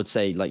I would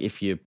say like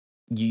if you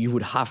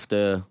would have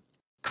to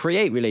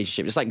create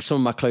relationships. It's like some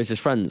of my closest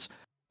friends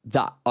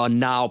that are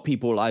now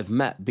people I've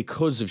met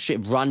because of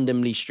shit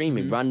randomly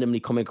streaming, randomly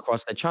coming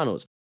across their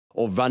channels,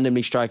 or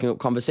randomly striking up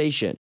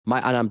conversation.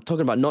 And I'm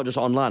talking about not just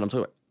online, I'm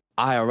talking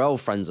about IRL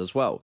friends as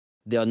well.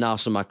 They are now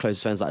some of my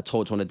closest friends that I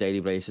talk to on a daily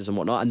basis and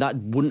whatnot. And that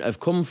wouldn't have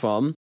come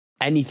from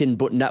anything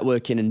but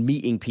networking and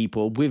meeting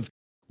people with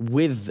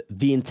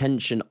the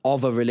intention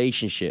of a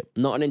relationship,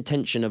 not an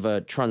intention of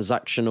a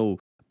transactional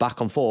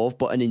back and forth,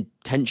 but an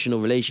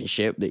intentional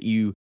relationship that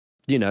you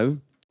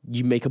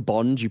make a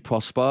bond, you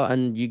prosper,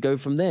 and you go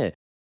from there.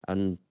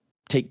 And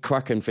take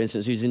Kraken, for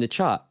instance, who's in the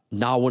chat,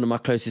 now one of my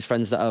closest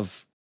friends that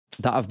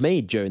I've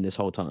made during this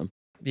whole time.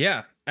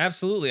 Yeah,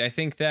 absolutely. I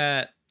think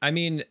that,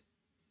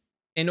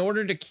 in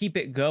order to keep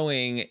it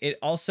going, it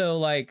also,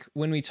 like,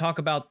 when we talk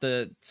about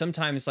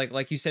sometimes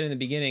like you said in the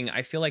beginning,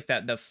 I feel like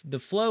that the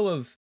flow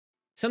of,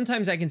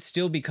 sometimes I can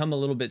still become a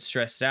little bit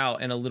stressed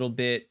out and a little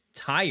bit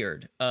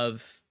tired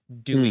of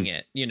doing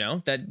it,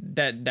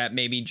 that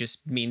maybe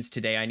just means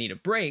today I need a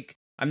break.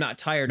 I'm not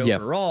tired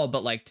overall,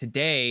 but like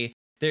today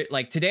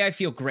I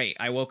feel great.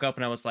 I woke up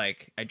and I was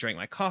like, I drank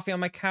my coffee on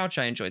my couch.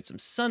 I enjoyed some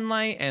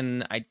sunlight,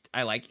 and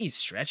I like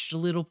stretched a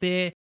little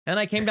bit. And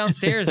I came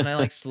downstairs and I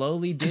like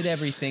slowly did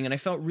everything, and I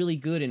felt really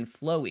good and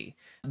flowy.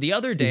 The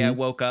other day I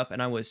woke up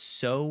and I was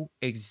so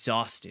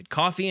exhausted.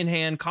 Coffee in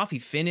hand, coffee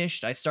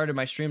finished. I started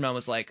my stream and I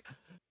was like,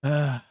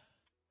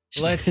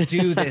 let's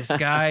do this,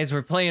 guys.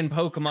 We're playing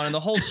Pokemon. And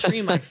the whole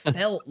stream I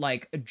felt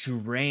like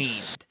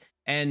drained.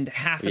 And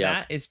half of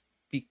that is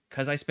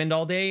because I spend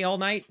all day, all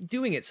night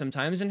doing it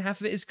sometimes. And half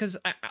of it is because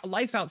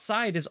life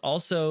outside is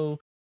also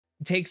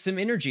takes some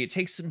energy. It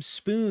takes some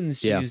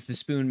spoons, to use the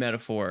spoon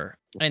metaphor.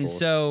 And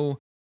so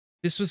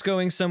this was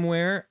going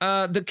somewhere.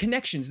 The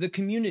connections, the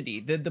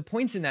community, the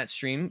points in that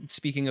stream,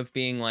 speaking of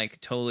being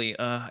like totally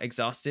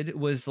exhausted,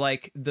 was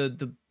like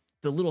the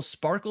little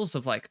sparkles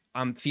of like,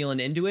 I'm feeling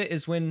into it,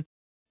 is when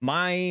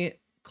my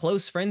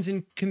close friends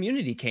and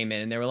community came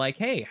in and they were like,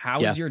 hey,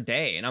 how was your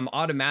day? And I'm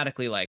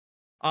automatically like,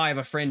 oh, I have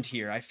a friend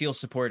here. I feel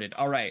supported.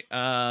 All right.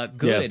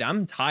 Good.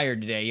 I'm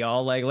tired today,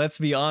 y'all. Like, let's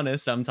be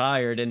honest. I'm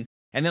tired. And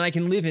then I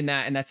can live in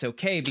that, and that's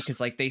okay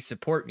because like they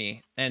support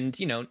me. And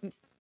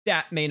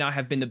that may not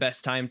have been the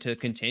best time to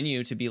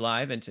continue to be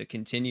live and to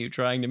continue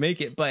trying to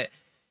make it. But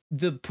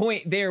the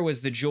point there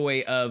was the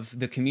joy of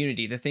the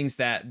community, the things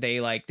that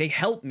they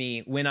help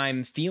me when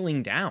I'm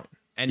feeling down.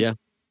 And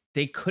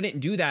they couldn't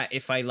do that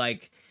if I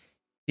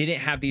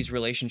didn't have these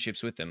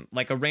relationships with them.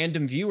 Like a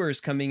random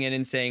viewer's coming in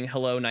and saying,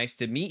 hello, nice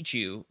to meet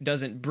you,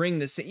 doesn't bring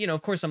this,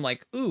 of course I'm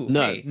like, ooh,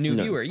 hey, new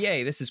viewer.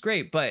 Yay, this is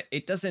great. But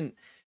it doesn't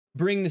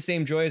bring the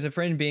same joy as a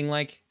friend being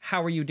like,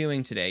 how are you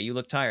doing today? You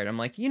look tired. I'm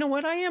like, you know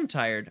what? I am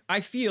tired.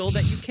 I feel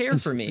that you care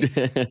for me.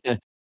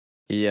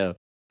 Yeah,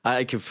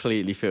 I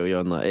completely feel you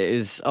on that. It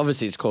is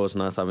obviously, it's course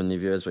nice having new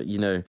viewers, but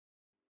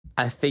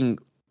I think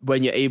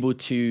when you're able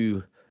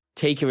to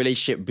take a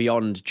relationship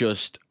beyond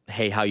just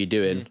hey, how you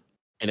doing Mhm.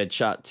 in a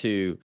chat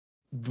to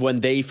when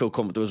they feel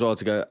comfortable as well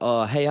to go,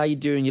 oh hey, how you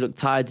doing? You look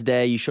tired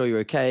today. You sure you're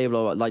okay?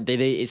 Blah, blah. Like they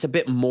it's a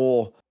bit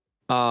more,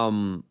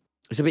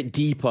 it's a bit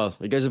deeper.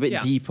 It goes a bit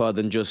Yeah. deeper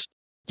than just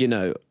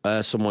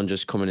someone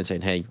just coming and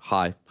saying hey,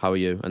 hi, how are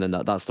you? And then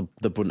that's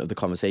the brunt of the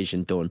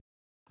conversation done.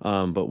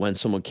 But when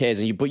someone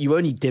cares but you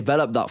only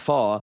develop that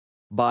far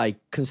by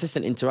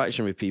consistent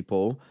interaction with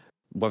people,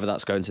 whether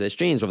that's going to their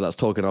streams, whether that's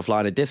talking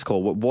offline or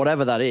Discord,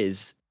 whatever that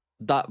is,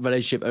 that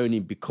relationship only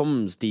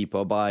becomes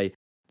deeper by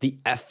the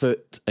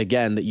effort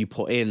again that you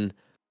put in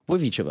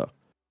with each other.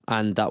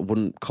 And that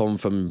wouldn't come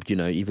from,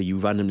 either you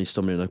randomly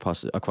stumbling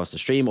across the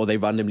stream or they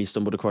randomly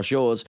stumbled across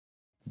yours.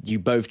 You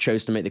both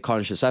chose to make the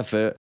conscious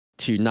effort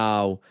to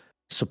now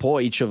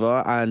support each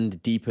other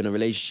and deepen a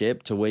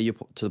relationship to where you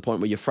to the point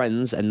where you're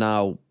friends and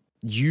now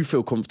you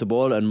feel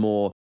comfortable and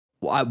more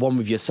at one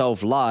with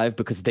yourself live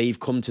because they've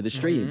come to the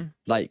stream. Hmm.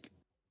 Like,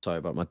 sorry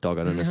about my dog.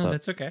 I don't know if No, that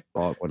that's okay.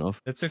 bark went off.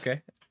 That's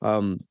okay.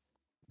 Um,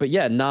 but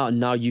yeah,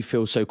 now you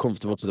feel so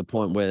comfortable to the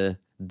point where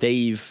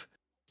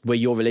where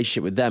your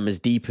relationship with them has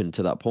deepened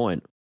to that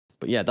point.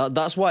 But yeah,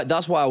 that's why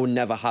I would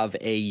never have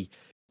a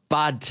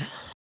bad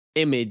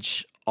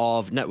image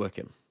of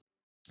networking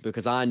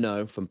because I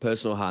know from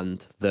personal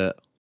hand that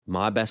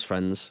my best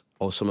friends,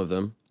 or some of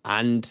them,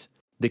 and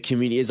the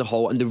community as a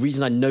whole, and the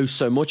reason I know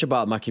so much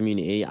about my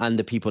community and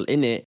the people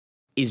in it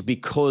is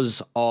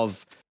because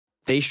of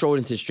they strolled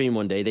into the stream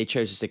one day, they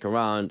chose to stick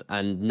around,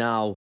 and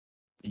now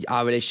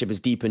our relationship is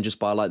deepened just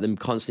by like them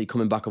constantly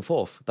coming back and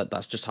forth.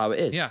 That's just how it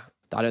is. Yeah.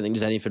 I don't think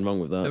there's anything wrong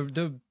with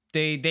that.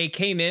 They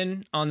came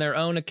in on their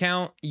own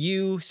account.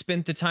 You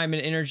spent the time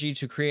and energy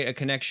to create a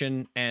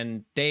connection,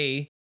 and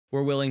they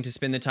were willing to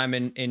spend the time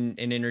and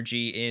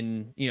energy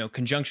in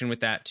conjunction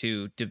with that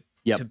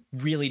Yep, to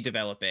really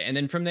develop it. And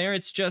then from there,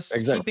 it's just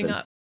keeping exactly.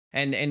 up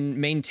and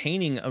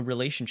maintaining a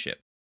relationship.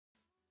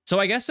 So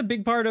I guess a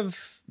big part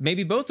of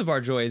maybe both of our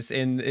joys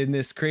in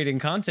this creating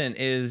content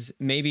is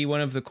maybe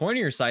one of the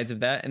cornier sides of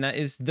that, and that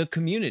is the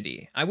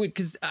community.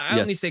 Because I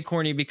only say Yes.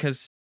 corny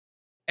because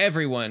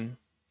everyone,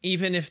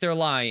 even if they're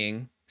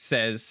lying,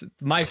 says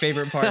my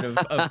favorite part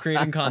of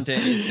creating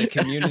content is the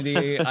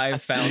community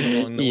I've found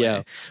along the Yeah.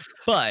 way.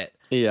 But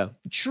Yeah.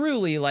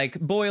 truly, like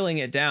boiling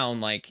it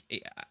down, like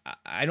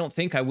I don't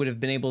think I would have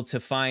been able to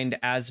find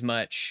as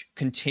much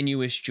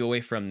continuous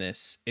joy from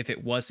this if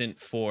it wasn't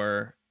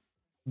for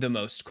the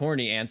most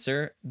corny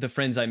answer, the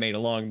friends I made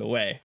along the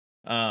way.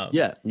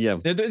 Yeah. Yeah.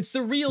 It's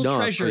the real No, I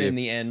treasure feel you. in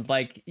the end.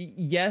 Like,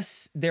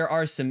 yes, there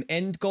are some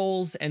end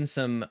goals and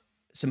some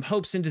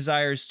hopes and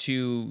desires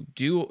to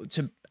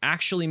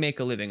actually make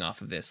a living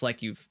off of this,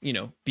 like you've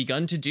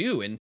begun to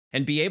do,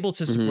 and be able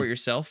to Hmm. support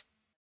yourself,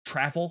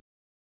 travel,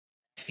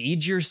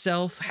 feed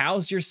yourself,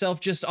 house yourself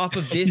just off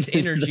of this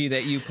energy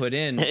that you put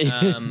in.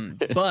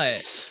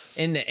 But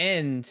in the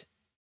end,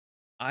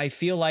 I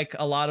feel like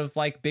a lot of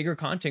like bigger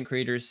content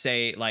creators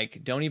say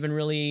like don't even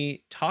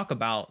really talk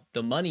about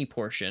the money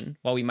portion,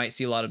 while we might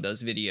see a lot of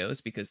those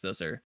videos because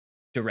those are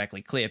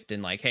directly clipped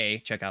and like, hey,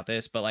 check out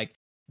this, but like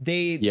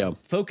they Yeah.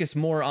 focus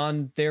more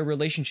on their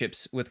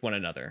relationships with one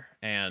another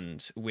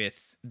and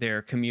with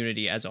their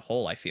community as a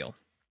whole, I feel.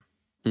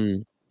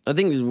 Mm. I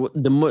think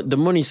the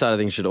money side of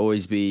things should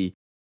always be.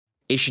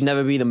 It should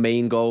never be the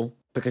main goal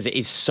because it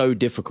is so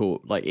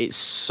difficult. Like it's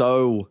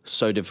so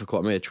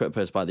difficult. I made a Twitter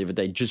post about it the other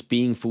day. Just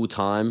being full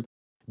time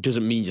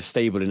doesn't mean you're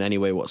stable in any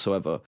way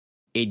whatsoever.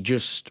 It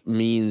just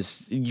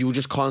means you'll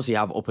just constantly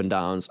have up and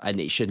downs, and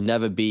it should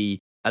never be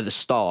at the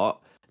start.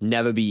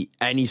 Never be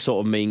any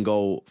sort of main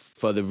goal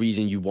for the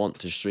reason you want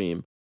to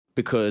stream,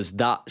 because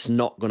that's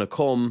not gonna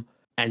come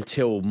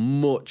until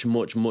much,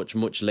 much, much,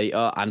 much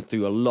later, and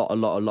through a lot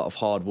of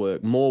hard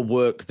work, more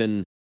work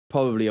than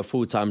probably a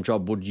full-time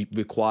job would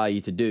require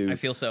you to I do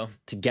feel so.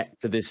 to get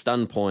to this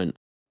standpoint.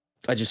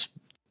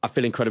 I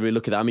feel incredibly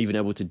lucky that I'm even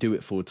able to do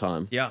it full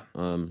time. Yeah.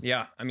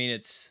 Yeah. I mean,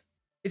 it's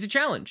a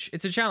challenge.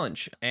 It's a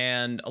challenge.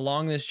 And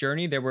along this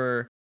journey, there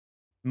were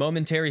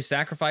momentary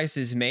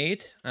sacrifices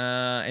made,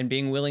 and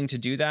being willing to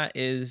do that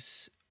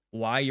is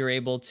why you're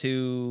able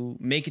to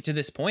make it to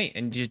this point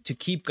and to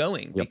keep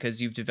going, Yep.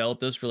 because you've developed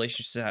those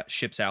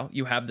relationships out.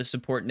 You have the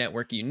support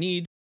network you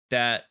need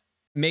that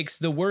makes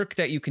the work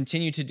that you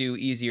continue to do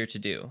easier to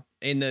do.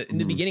 In the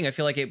Mhm. beginning, I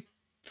feel like it,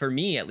 for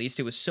me at least,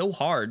 it was so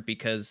hard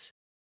because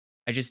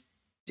I just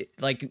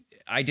like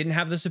I didn't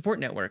have the support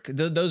network.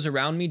 Those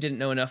around me didn't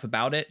know enough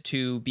about it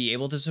to be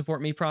able to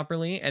support me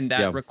properly, and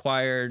that Yeah.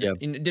 required Yeah.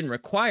 and it didn't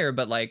require,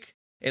 but like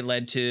it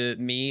led to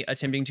me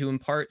attempting to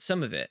impart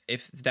some of it,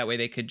 if that way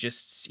they could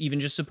just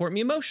support me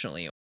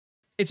emotionally.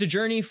 It's a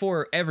journey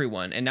for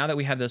everyone, and now that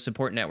we have those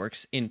support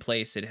networks in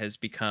place, it has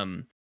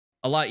become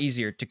a lot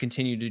easier to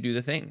continue to do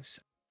the things.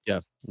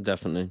 Yeah.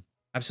 Definitely.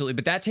 Absolutely,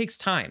 but that takes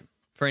time.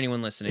 for anyone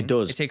It listening. It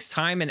does. takes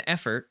time and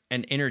effort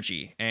and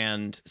energy.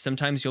 And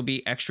sometimes you'll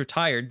be extra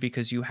tired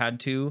because you had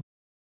to,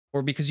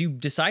 or because you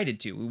decided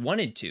to,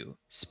 wanted to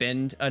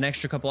spend an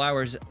extra couple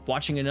hours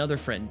watching another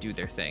friend do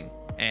their thing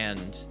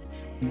and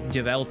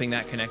developing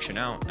that connection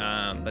out.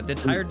 But the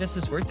tiredness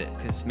is worth it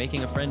because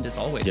making a friend is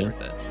always Yeah.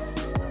 worth it.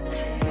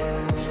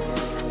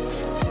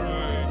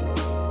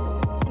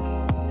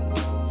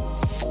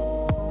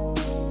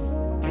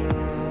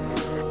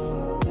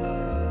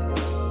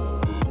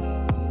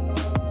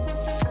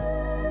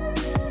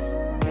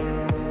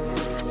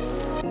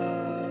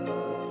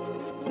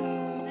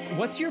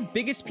 What's your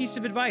biggest piece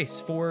of advice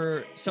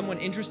for someone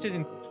interested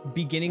in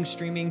beginning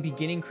streaming,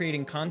 beginning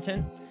creating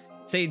content?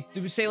 Say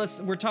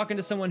we're talking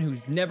to someone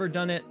who's never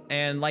done it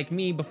and like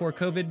me before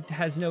COVID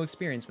has no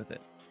experience with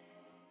it.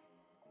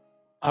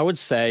 I would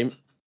say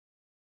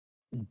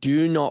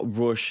do not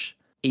rush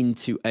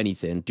into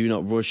anything. Do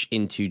not rush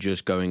into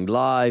just going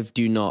live.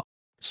 Do not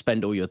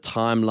spend all your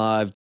time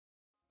live.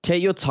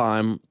 Take your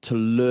time to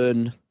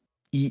learn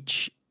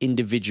each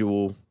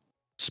individual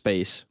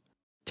space.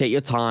 Take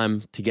your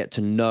time to get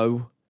to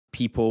know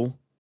people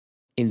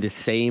in the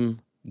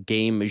same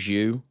game as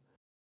you,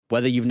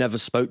 whether you've never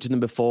spoke to them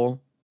before.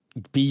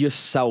 Be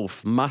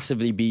yourself,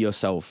 massively be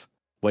yourself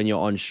when you're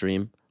on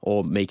stream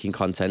or making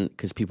content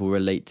because people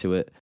relate to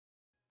it.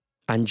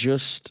 And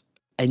just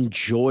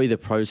enjoy the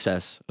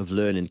process of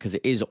learning because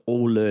it is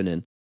all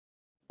learning,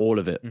 all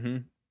of it. Mm-hmm.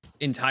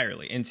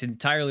 Entirely. It's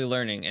entirely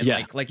learning. And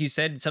Yeah. like you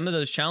said, some of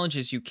those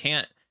challenges you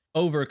can't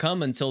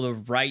overcome until the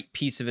right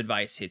piece of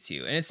advice hits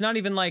you. And it's not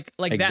even like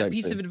that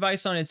piece of Exactly.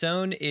 advice on its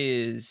own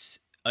is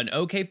an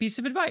okay piece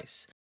of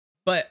advice.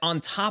 But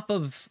on top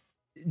of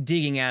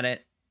digging at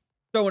it,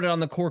 throwing it on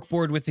the cork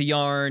board with the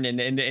yarn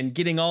and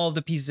getting all of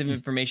the pieces of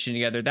information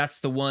together, that's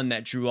the one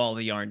that drew all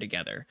the yarn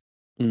together.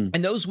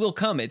 And those will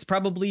come. It's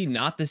probably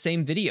not the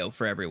same video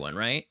for everyone,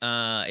 right?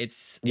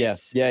 It's Of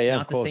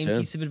not the course, same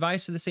piece of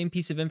advice or the same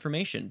piece of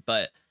information,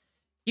 but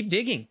keep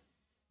digging.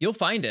 You'll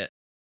find it.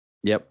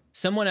 Yep.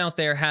 Someone out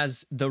there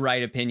has the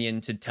right opinion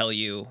to tell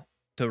you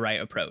the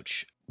right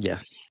approach.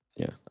 Yes.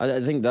 Yeah.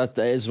 I think that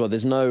is what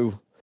there's no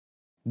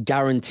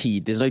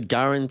guaranteed. There's no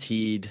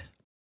guaranteed.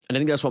 And I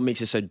think that's what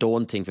makes it so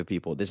daunting for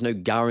people. There's no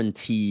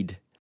guaranteed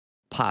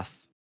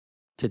path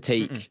to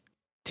take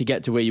to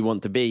get to where you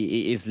want to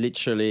be. It is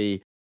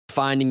literally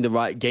finding the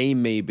right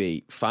game,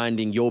 maybe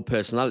finding your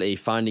personality,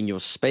 finding your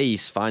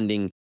space,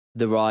 finding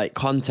the right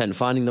content,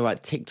 finding the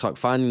right TikTok,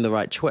 finding the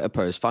right Twitter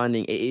post,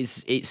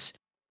 it's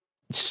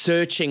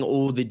searching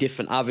all the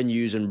different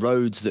avenues and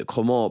roads that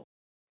come up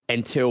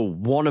until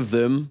one of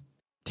them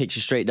takes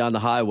you straight down the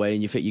highway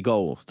and you hit your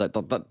goal.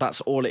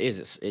 That's all it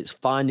is. It's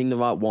finding the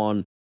right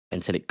one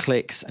until it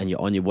clicks and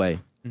you're on your way.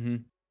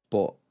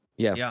 But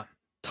yeah,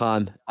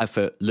 time,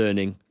 effort,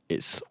 learning,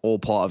 it's all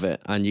part of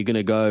it. And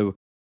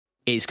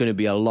it's going to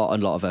be a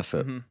lot of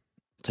effort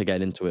to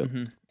get into it.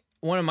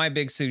 One of my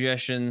big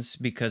suggestions,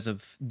 because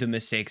of the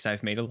mistakes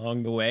I've made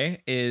along the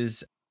way,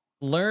 is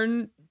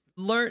learn.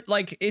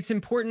 Like, it's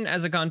important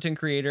as a content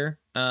creator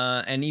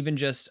and even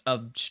just a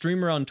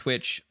streamer on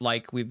Twitch,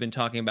 like we've been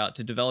talking about,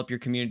 to develop your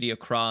community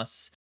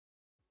across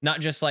not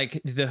just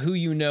like the who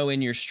you know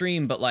in your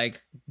stream, but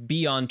like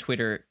be on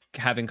Twitter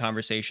having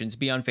conversations,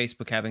 be on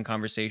Facebook having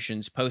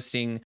conversations,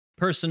 posting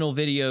personal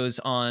videos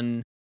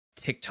on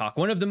TikTok.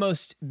 One of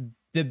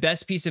the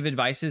best piece of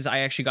advices I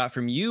actually got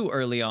from you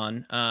early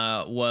on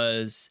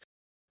was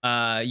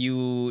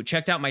you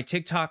checked out my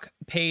TikTok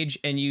page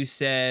and you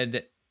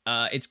said,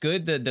 it's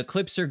good, the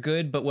clips are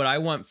good, but what I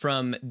want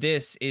from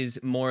this is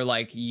more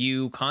like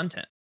you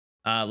content.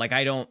 Like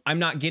I'm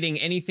not getting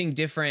anything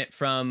different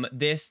from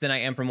this than I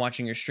am from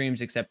watching your streams,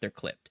 except they're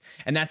clipped.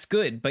 And that's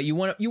good, but you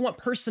want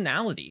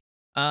personality.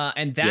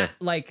 And that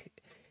like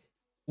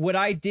what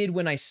I did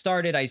when I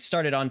started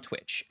on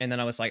Twitch, and then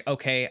I was like,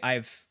 okay,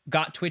 I've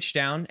got Twitch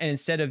down. And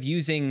instead of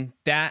using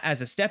that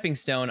as a stepping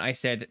stone, I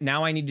said,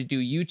 now I need to do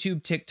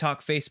YouTube,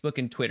 TikTok, Facebook,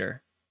 and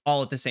Twitter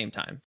all at the same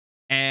time.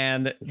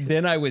 And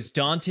then I was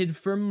daunted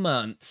for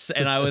months,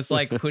 and I was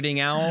like putting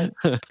out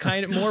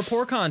kind of more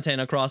poor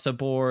content across a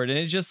board. And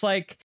it's just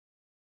like,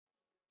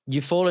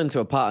 you fall into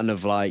a pattern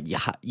of like,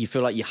 you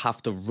feel like you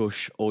have to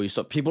rush all your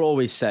stuff. People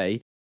always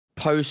say,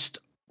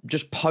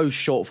 just post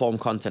short form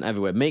content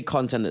everywhere. Make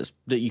content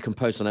that you can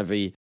post on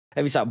every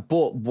site.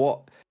 But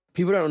what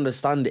people don't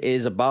understand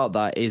is about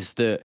that is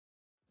that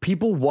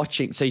people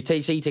watching. So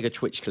say you take a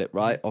Twitch clip,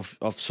 right, of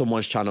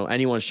someone's channel,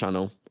 anyone's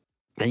channel,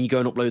 then you go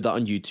and upload that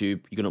on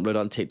YouTube. You can upload it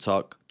on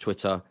TikTok,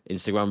 Twitter,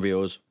 Instagram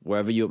Reels,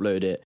 wherever you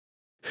upload it.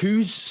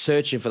 Who's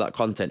searching for that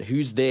content?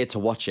 Who's there to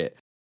watch it?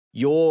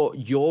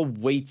 You're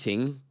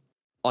waiting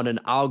on an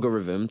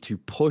algorithm to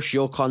push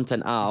your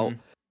content out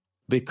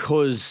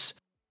because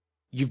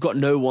you've got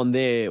no one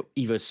there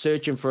either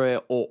searching for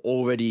it or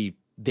already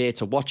there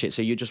to watch it.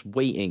 So you're just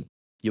waiting.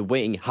 You're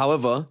waiting.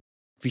 However,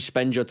 if you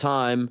spend your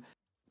time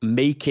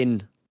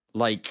making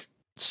like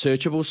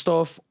searchable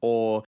stuff,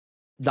 or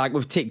like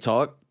with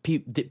TikTok,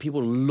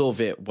 people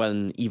love it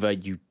when either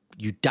you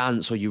you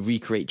dance or you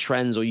recreate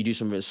trends or you do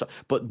something.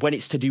 But when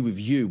it's to do with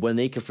you, when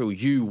they can feel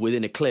you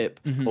within a clip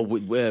or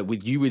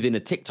with you within a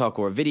TikTok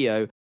or a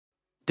video,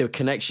 the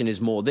connection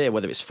is more there,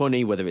 whether it's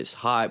funny, whether it's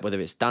hype, whether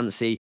it's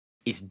dancey.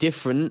 It's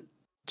different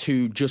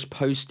to just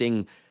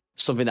posting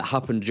something that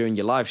happened during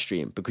your live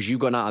stream, because you've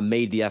gone out and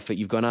made the effort.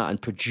 You've gone out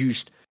and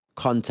produced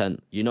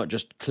content. You're not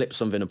just clip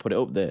something and put it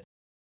up there.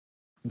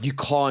 You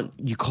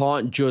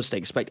can't just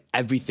expect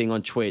everything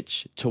on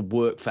Twitch to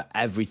work for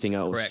everything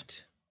else.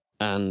 Correct.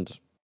 And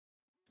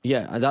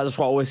yeah, that's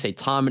what I always say,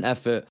 time and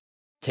effort.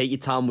 Take your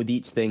time with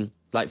each thing.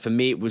 Like for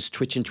me, it was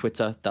Twitch and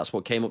Twitter. That's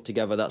what came up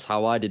together. That's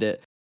how I did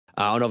it.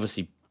 And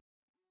obviously,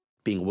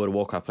 being a World of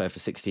Warcraft player for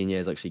 16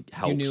 years actually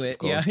helps. You knew it.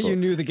 Course, Yeah, but, you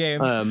knew the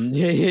game.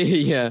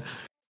 Yeah.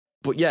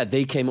 But yeah,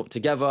 they came up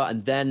together,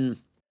 and then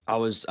I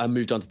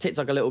moved on to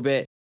TikTok a little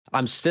bit.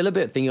 I'm still a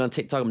bit thingy on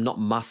TikTok. I'm not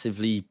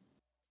massively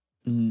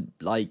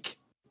like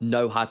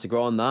know how to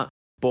grow on that,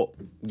 but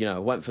I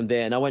went from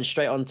there and I went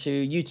straight on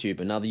to YouTube,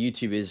 and now the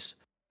YouTube is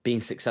being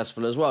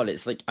successful as well.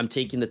 It's like I'm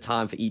taking the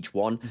time for each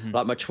one.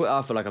 Like my Twitter,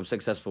 I feel like I'm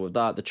successful with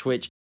that. The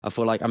Twitch, I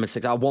feel like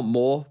I want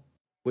more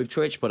with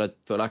Twitch, but I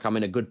feel like I'm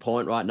in a good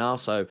point right now.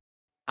 So,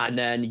 and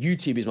then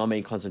YouTube is my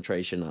main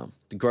concentration now.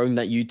 Growing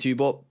that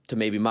YouTube up to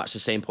maybe match the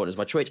same point as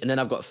my Twitch. And then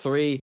I've got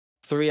three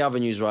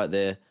avenues right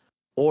there,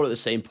 all at the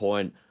same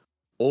point,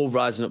 all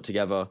rising up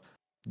together.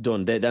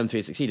 Done. Them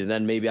three succeeded.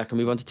 Then maybe I can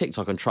move on to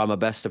TikTok and try my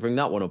best to bring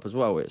that one up as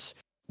well. It's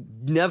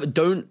never,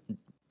 don't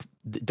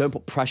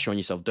put pressure on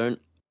yourself. Don't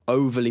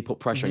overly put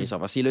pressure on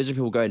yourself. I see loads of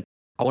people going,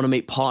 I want to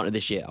make partner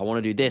this year. I want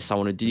to do this. I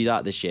want to do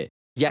that this year.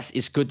 Yes,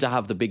 it's good to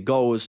have the big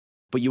goals,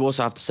 but you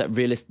also have to set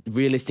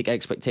realistic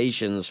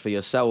expectations for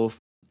yourself,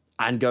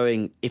 and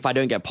going, if I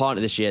don't get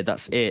partner this year,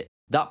 that's it.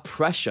 That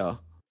pressure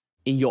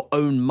in your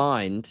own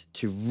mind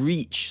to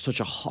reach such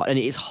a hard, and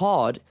it is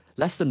hard,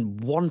 less than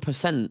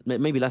 1%,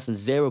 maybe less than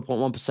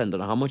 0.1%, don't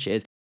know how much it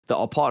is, that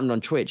are partnered on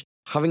Twitch.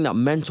 Having that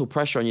mental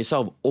pressure on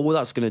yourself, all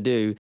that's going to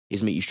do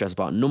is make you stress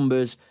about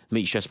numbers,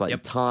 make you stress about your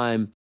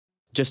time,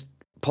 just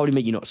probably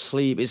make you not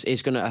sleep.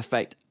 It's going to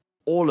affect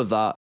all of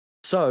that.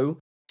 So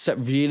set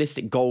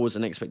realistic goals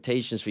and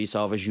expectations for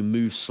yourself as you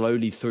move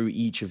slowly through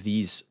each of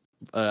these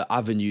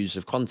avenues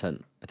of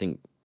content. I think,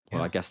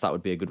 well, I guess that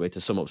would be a good way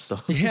to sum up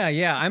stuff.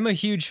 Yeah. I'm a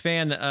huge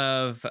fan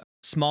of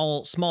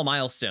small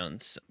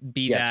milestones.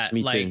 That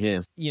me like,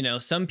 too,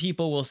 some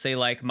people will say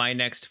like, my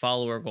next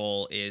follower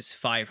goal is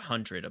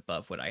 500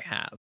 above what I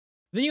have.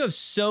 Then you have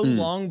so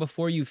long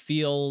before you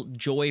feel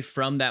joy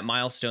from that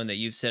milestone that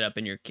you've set up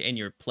in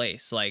your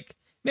place. Like,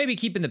 maybe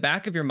keep in the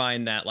back of your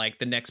mind that like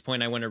the next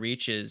point I want to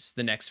reach is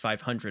the next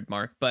 500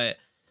 mark, but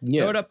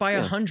go it up by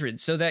 100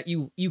 so that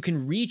you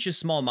can reach a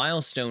small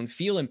milestone,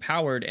 feel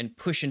empowered, and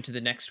push into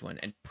the next one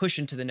and push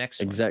into the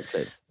next one.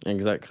 Exactly.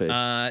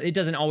 It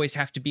doesn't always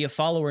have to be a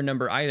follower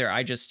number either.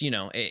 I just,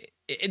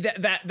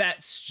 that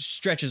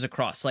stretches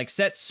across. Like,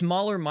 set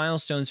smaller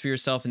milestones for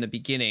yourself in the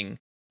beginning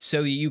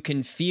so you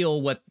can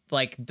feel what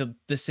like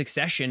the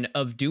succession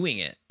of doing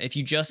it. If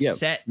you just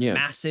set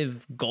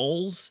massive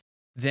goals,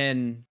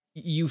 then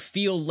you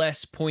feel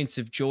less points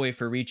of joy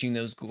for reaching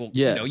those goals.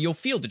 You'll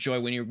feel the joy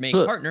when you make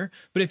partner,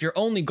 but if your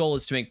only goal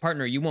is to make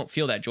partner, you won't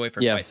feel that joy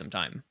for quite some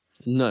time.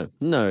 No,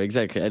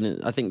 exactly.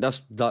 And I think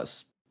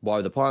that's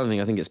why the partner thing,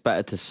 I think it's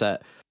better to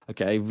set,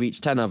 okay, reach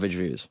 10 average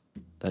views,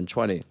 then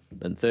 20,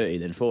 then 30,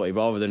 then 40,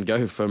 rather than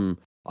go from,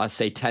 I'd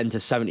say 10 to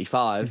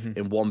 75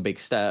 in one big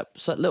step.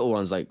 Set little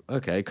ones, like,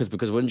 okay,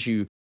 because once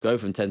you go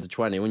from 10 to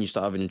 20, when you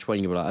start having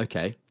 20, you're like,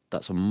 okay,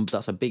 that's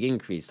a big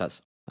increase.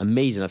 That's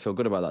amazing. I feel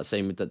good about that.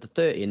 Same with the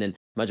 30. And then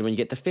imagine when you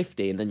get to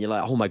 50 and then you're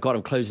like, oh my God,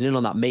 I'm closing in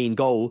on that main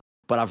goal,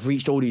 but I've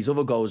reached all these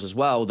other goals as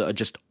well that are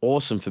just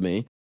awesome for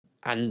me.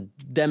 And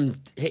them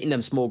hitting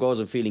them small goals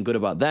and feeling good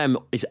about them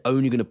is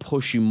only going to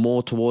push you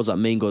more towards that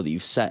main goal that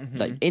you've set.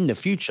 Like in the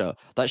future,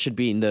 that should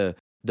be in the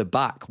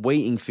back,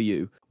 waiting for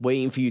you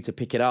to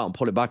pick it out and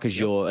pull it back as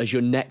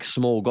your next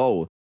small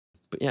goal.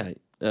 But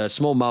yeah,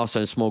 small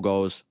milestones, small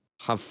goals,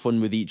 have fun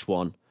with each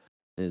one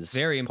is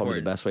very important. Probably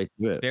the best way to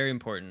do it. Very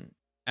important.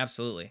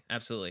 Absolutely.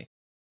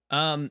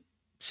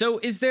 So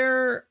is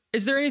there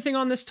anything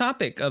on this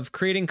topic of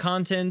creating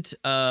content,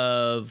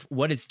 of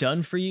what it's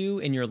done for you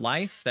in your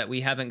life that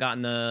we haven't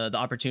gotten the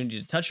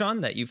opportunity to touch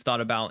on, that you've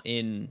thought about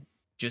in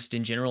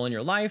general in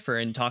your life, or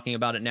in talking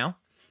about it now?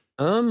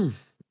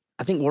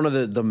 I think one of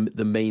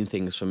the main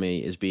things for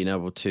me is being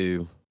able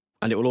to,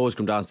 and it will always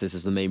come down to this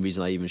as the main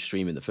reason I even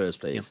stream in the first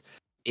place.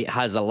 It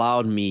has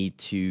allowed me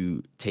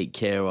to take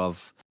care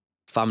of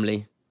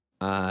family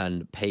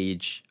and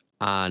page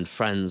and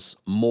friends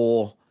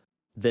more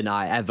than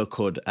I ever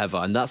could ever.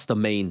 And that's the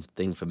main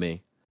thing for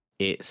me.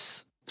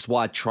 It's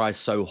why I try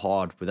so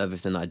hard with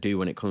everything that I do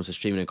when it comes to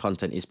streaming and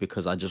content, is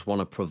because I just want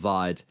to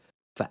provide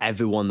for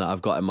everyone that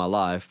I've got in my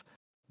life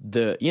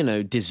that,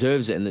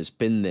 deserves it and that's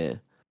been there.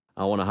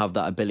 I want to have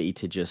that ability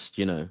to just,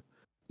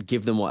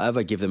 give them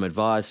whatever, give them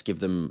advice, give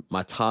them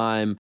my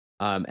time,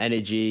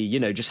 energy,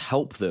 just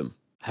help them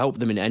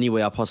in any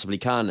way I possibly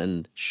can.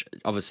 And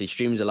obviously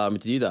streams allow me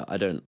to do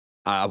that.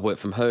 I work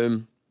from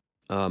home.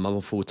 I'm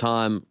on full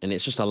time, and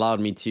it's just allowed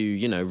me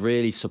to,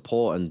 really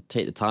support and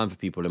take the time for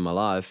people in my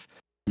life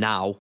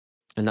now,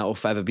 and that will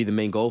forever be the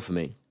main goal for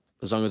me.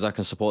 As long as I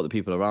can support the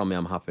people around me,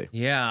 I'm happy.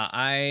 Yeah,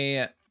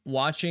 I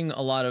watching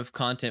a lot of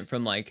content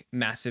from like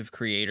massive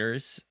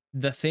creators.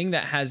 The thing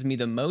that has me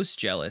the most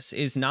jealous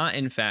is not,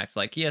 in fact,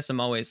 like, yes, I'm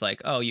always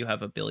like, oh, you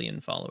have 1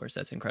 billion followers.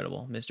 That's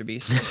incredible, Mr.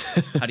 Beast.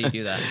 How do you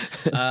do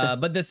that?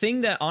 But the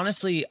thing that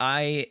honestly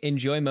I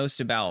enjoy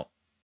most about,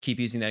 keep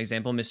using that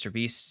example, Mr.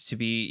 Beast, to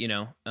be,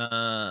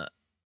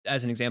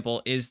 as an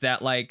example, is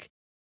that like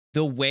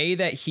the way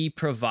that he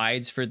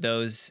provides for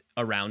those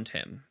around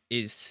him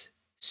is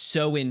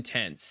so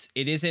intense.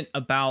 It isn't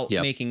about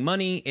Yeah. making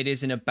money. It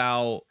isn't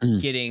about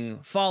Mm. getting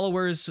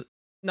followers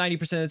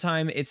 90% of the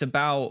time. It's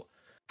about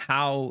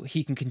how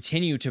he can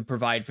continue to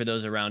provide for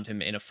those around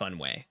him in a fun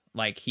way.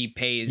 Like he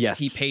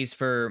Yes. pays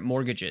for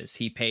mortgages.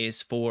 He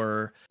pays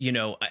for,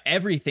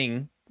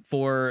 everything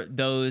for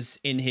those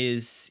in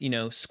his,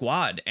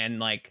 squad. And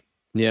like,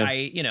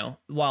 Yeah.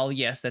 while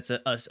yes, that's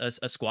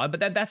a squad,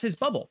 but that's his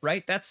bubble,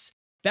 right? That's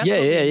Yeah, what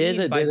we yeah, yeah.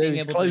 mean by They're being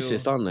his able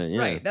closest, to, aren't they? Yeah.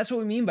 right. That's what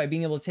we mean by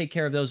being able to take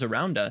care of those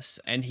around us.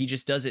 And he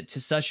just does it to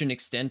such an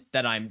extent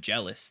that I'm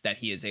jealous that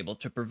he is able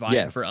to provide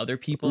Yeah. for other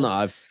people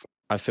No,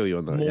 I feel you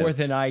on that. more Yeah.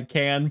 than I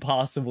can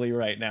possibly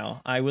right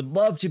now. I would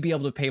love to be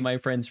able to pay my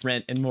friends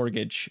rent and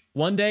mortgage.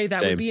 One day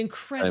that would Same. be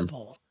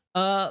incredible.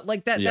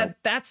 Like Yeah.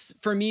 that's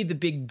for me the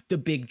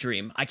big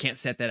dream. I can't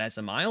set that as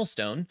a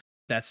milestone.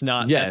 That's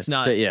not Yeah.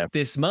 Yeah.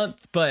 this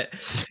month, but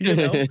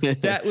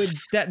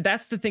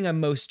that's the thing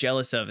I'm most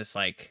jealous of, is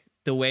like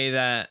the way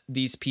that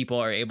these people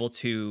are able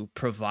to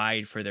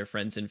provide for their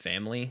friends and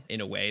family in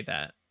a way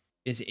that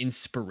is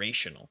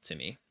inspirational to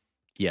me.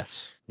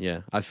 Yes.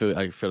 Yeah. I feel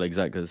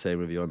exactly the same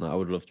with you on that. I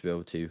would love to be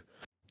able to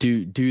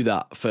do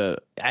that for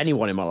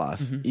anyone in my life.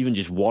 Mhm. Even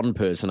just one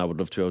person, I would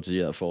love to be able to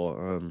do that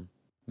for.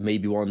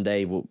 Maybe one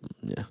day, well,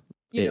 yeah.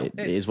 It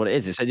is what it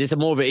is.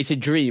 It's a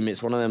dream.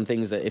 It's one of them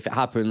things that if it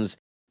happens,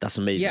 that's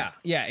amazing.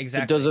 Yeah, If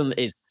exactly. it doesn't,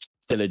 it's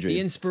still a dream.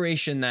 The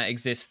inspiration that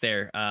exists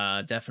there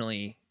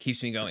definitely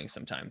keeps me going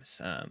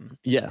sometimes.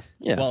 Yeah.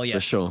 Well, yes, for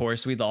sure. of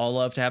course, we'd all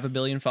love to have 1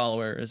 billion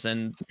followers,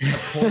 and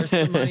of course,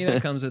 the money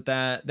that comes with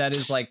that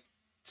is like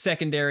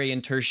secondary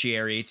and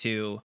tertiary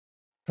to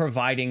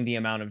providing the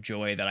amount of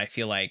joy that I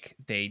feel like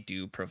they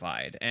do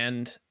provide.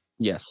 And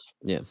Yes.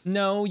 Yeah.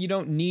 no, you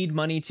don't need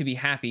money to be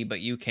happy,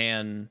 but you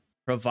can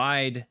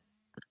provide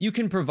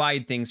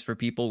things for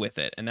people with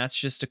it, and that's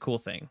just a cool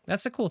thing.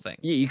 That's a cool thing.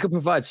 Yeah, you could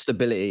provide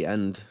stability,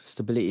 and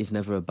stability is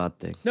never a bad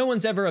thing. No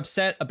one's ever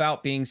upset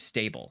about being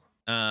stable.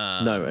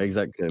 No,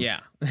 exactly. Yeah.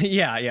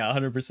 yeah,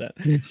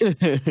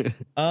 100%.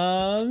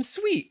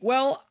 Sweet.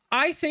 Well,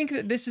 I think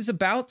that this is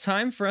about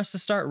time for us to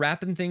start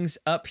wrapping things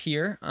up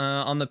here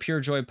on the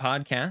Pure Joy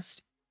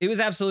podcast. It was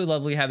absolutely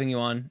lovely having you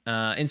on.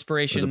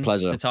 Inspiration It was a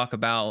pleasure. to talk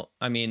about.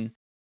 I mean,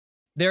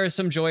 there are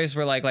some joys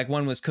where like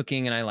one was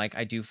cooking, and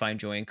I do find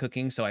joy in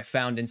cooking, so I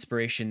found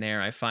inspiration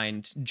there. I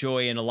find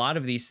joy in a lot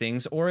of these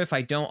things, or if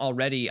I don't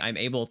already, I'm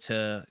able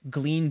to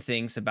glean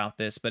things about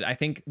this. But I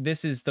think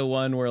this is the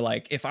one where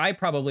like if I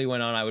probably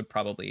went on, I would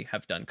probably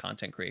have done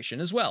content creation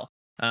as well.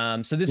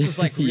 So this was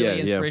like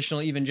really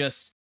inspirational, even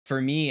just for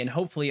me and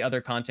hopefully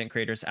other content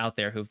creators out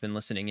there who've been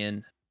listening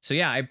in. So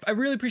yeah, I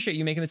really appreciate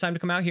you making the time to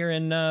come out here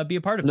and be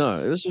a part of No,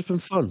 this. it's just been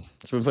fun.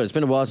 It's been fun. It's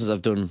been a while since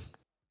I've done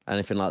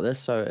anything like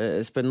this, so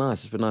it's been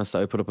nice. It's been nice to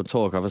open up and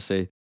talk.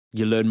 Obviously,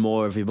 you learn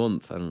more every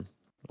month, and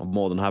I'm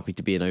more than happy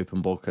to be an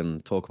open book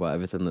and talk about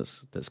everything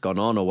that's gone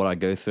on or what I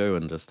go through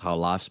and just how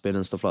life's been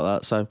and stuff like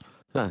that. So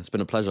yeah, it's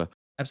been a pleasure.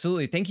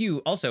 Absolutely. Thank you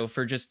also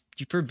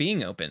for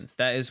being open.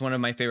 That is one of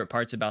my favorite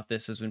parts about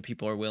this, is when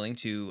people are willing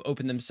to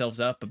open themselves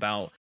up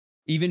about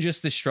even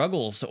just the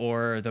struggles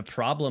or the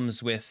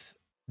problems with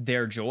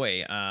their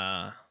joy.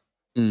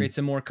 Creates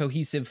a more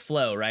cohesive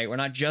flow, right? We're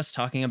not just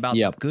talking about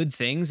the good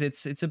things.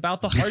 It's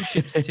about the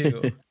hardships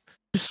too.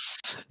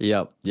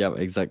 Yep,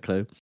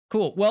 exactly.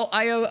 Cool. Well,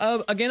 I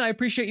again, I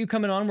appreciate you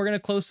coming on. We're gonna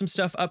close some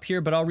stuff up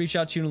here, but I'll reach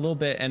out to you in a little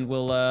bit, and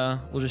we'll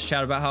just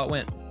chat about how it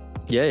went.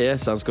 Yeah,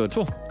 sounds good.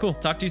 Cool.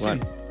 Talk to you soon.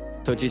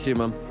 Talk to you soon,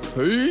 man.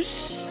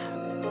 Peace.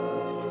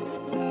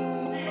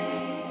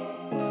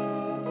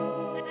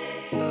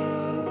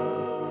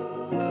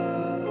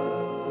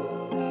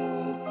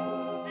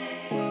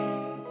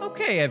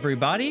 Okay,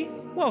 everybody,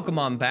 welcome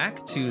on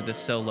back to the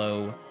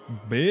solo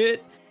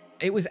bit.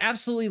 It was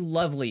absolutely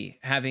lovely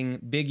having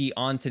Biggie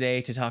on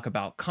today to talk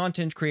about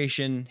content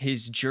creation,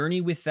 his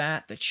journey with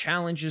that, the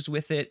challenges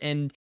with it,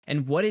 and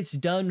what it's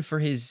done for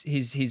his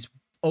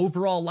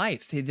overall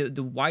life,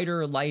 the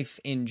wider life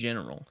in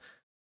general.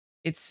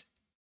 It's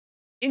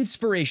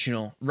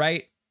inspirational,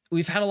 right?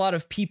 We've had a lot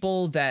of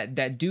people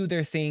that do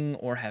their thing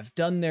or have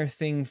done their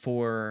thing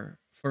for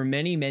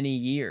many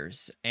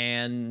years,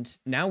 and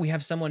now we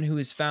have someone who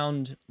has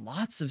found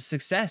lots of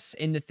success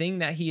in the thing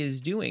that he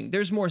is doing.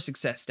 There's more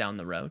success down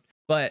the road,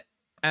 but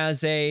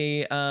as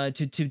a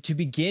to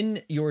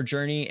begin your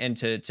journey and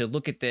to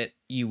look at that,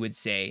 you would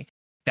say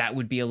that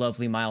would be a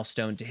lovely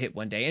milestone to hit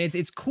one day. And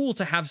it's cool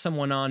to have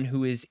someone on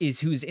who's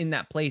in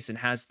that place and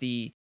has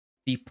the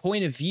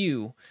point of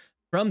view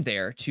from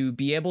there to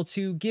be able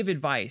to give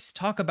advice,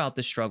 talk about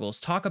the struggles,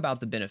 talk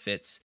about the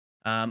benefits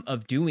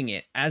of doing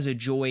it as a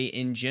joy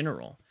in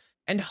general.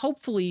 And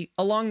hopefully,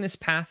 along this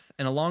path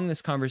and along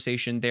this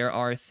conversation, there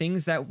are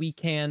things that we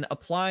can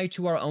apply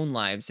to our own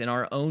lives and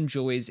our own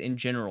joys in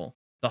general.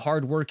 The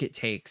hard work it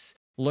takes,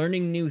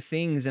 learning new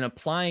things, and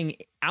applying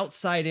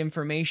outside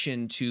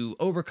information to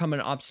overcome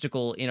an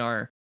obstacle in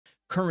our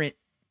current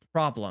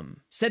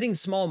problem. Setting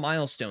small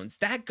milestones.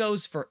 That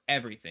goes for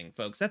everything,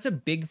 folks. That's a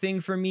big thing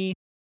for me.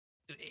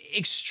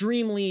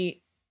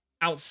 Extremely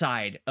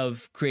outside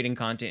of creating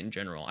content in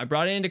general. I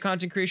brought it into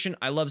content creation.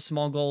 I love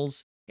small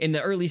goals. In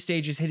the early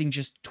stages, hitting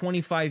just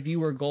 25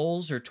 viewer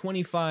goals or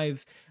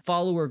 25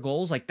 follower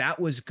goals, like that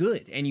was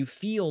good. And you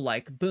feel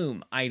like,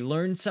 boom, I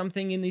learned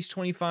something in these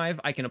 25.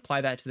 I can apply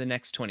that to the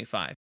next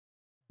 25.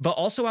 But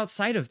also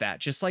outside of that,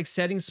 just like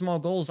setting small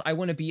goals, I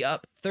want to be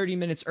up 30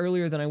 minutes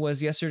earlier than I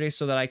was yesterday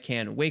so that I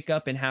can wake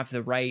up and have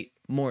the right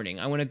morning.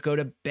 I want to go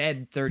to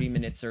bed 30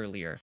 minutes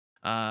earlier.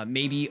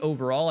 Maybe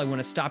overall, I want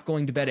to stop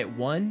going to bed at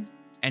 1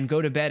 and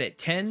go to bed at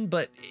 10.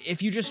 But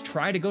if you just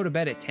try to go to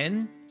bed at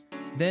 10,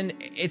 then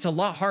it's a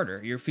lot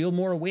harder. You feel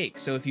more awake.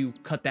 So if you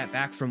cut that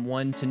back from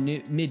 1 to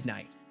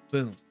midnight,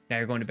 boom, now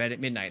you're going to bed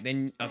at midnight.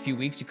 Then a few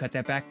weeks, you cut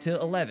that back to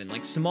 11.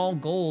 Like small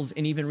goals,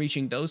 and even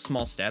reaching those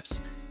small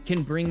steps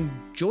can bring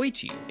joy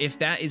to you if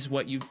that is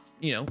what you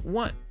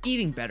want.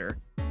 Eating better,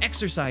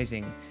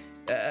 exercising,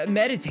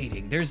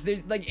 meditating. There's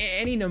like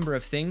any number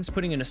of things.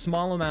 Putting in a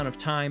small amount of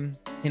time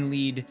can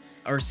lead,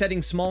 or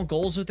setting small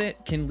goals with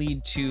it can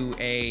lead to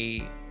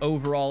a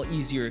overall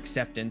easier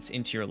acceptance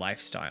into your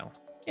lifestyle.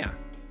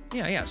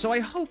 Yeah. So I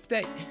hope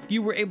that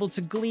you were able to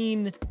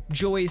glean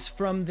joys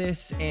from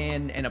this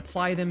and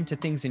apply them to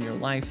things in your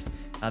life.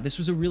 This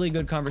was a really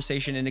good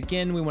conversation. And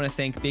again, we want to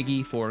thank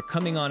Biggie for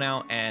coming on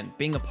out and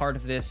being a part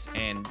of this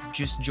and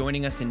just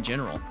joining us in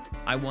general.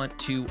 I want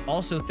to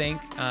also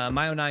thank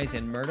Mayonnaise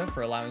and Murda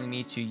for allowing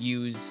me to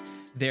use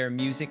their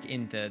music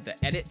in the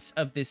edits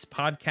of this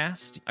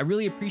podcast. I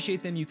really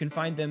appreciate them. You can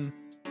find them,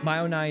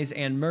 Mayonnaise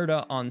and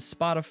Murda, on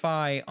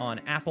Spotify,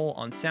 on Apple,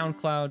 on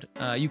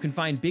SoundCloud. You can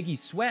find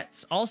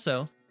Biggysweats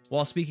also,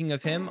 while speaking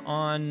of him,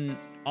 on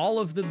all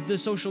of the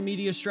social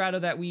media strata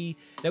that we've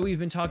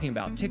been talking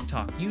about: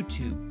 TikTok,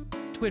 YouTube,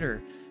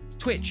 Twitter,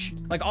 Twitch,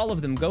 like all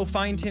of them. Go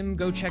find him,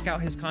 go check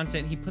out his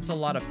content. He puts a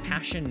lot of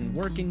passion and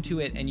work into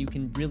it, and you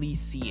can really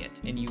see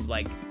it, and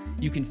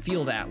you can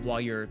feel that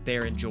while you're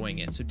there enjoying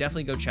it. So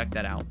definitely go check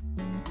that out.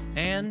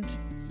 And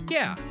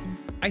yeah,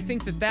 I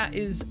think that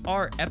is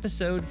our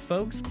episode,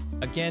 folks.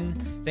 Again,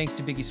 thanks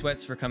to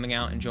Biggysweats for coming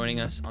out and joining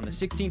us on the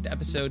 16th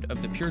episode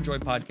of the Pure Joy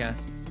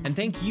Podcast. And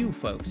thank you,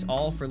 folks,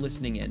 all for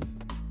listening in.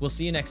 We'll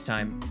see you next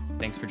time.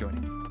 Thanks for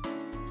joining.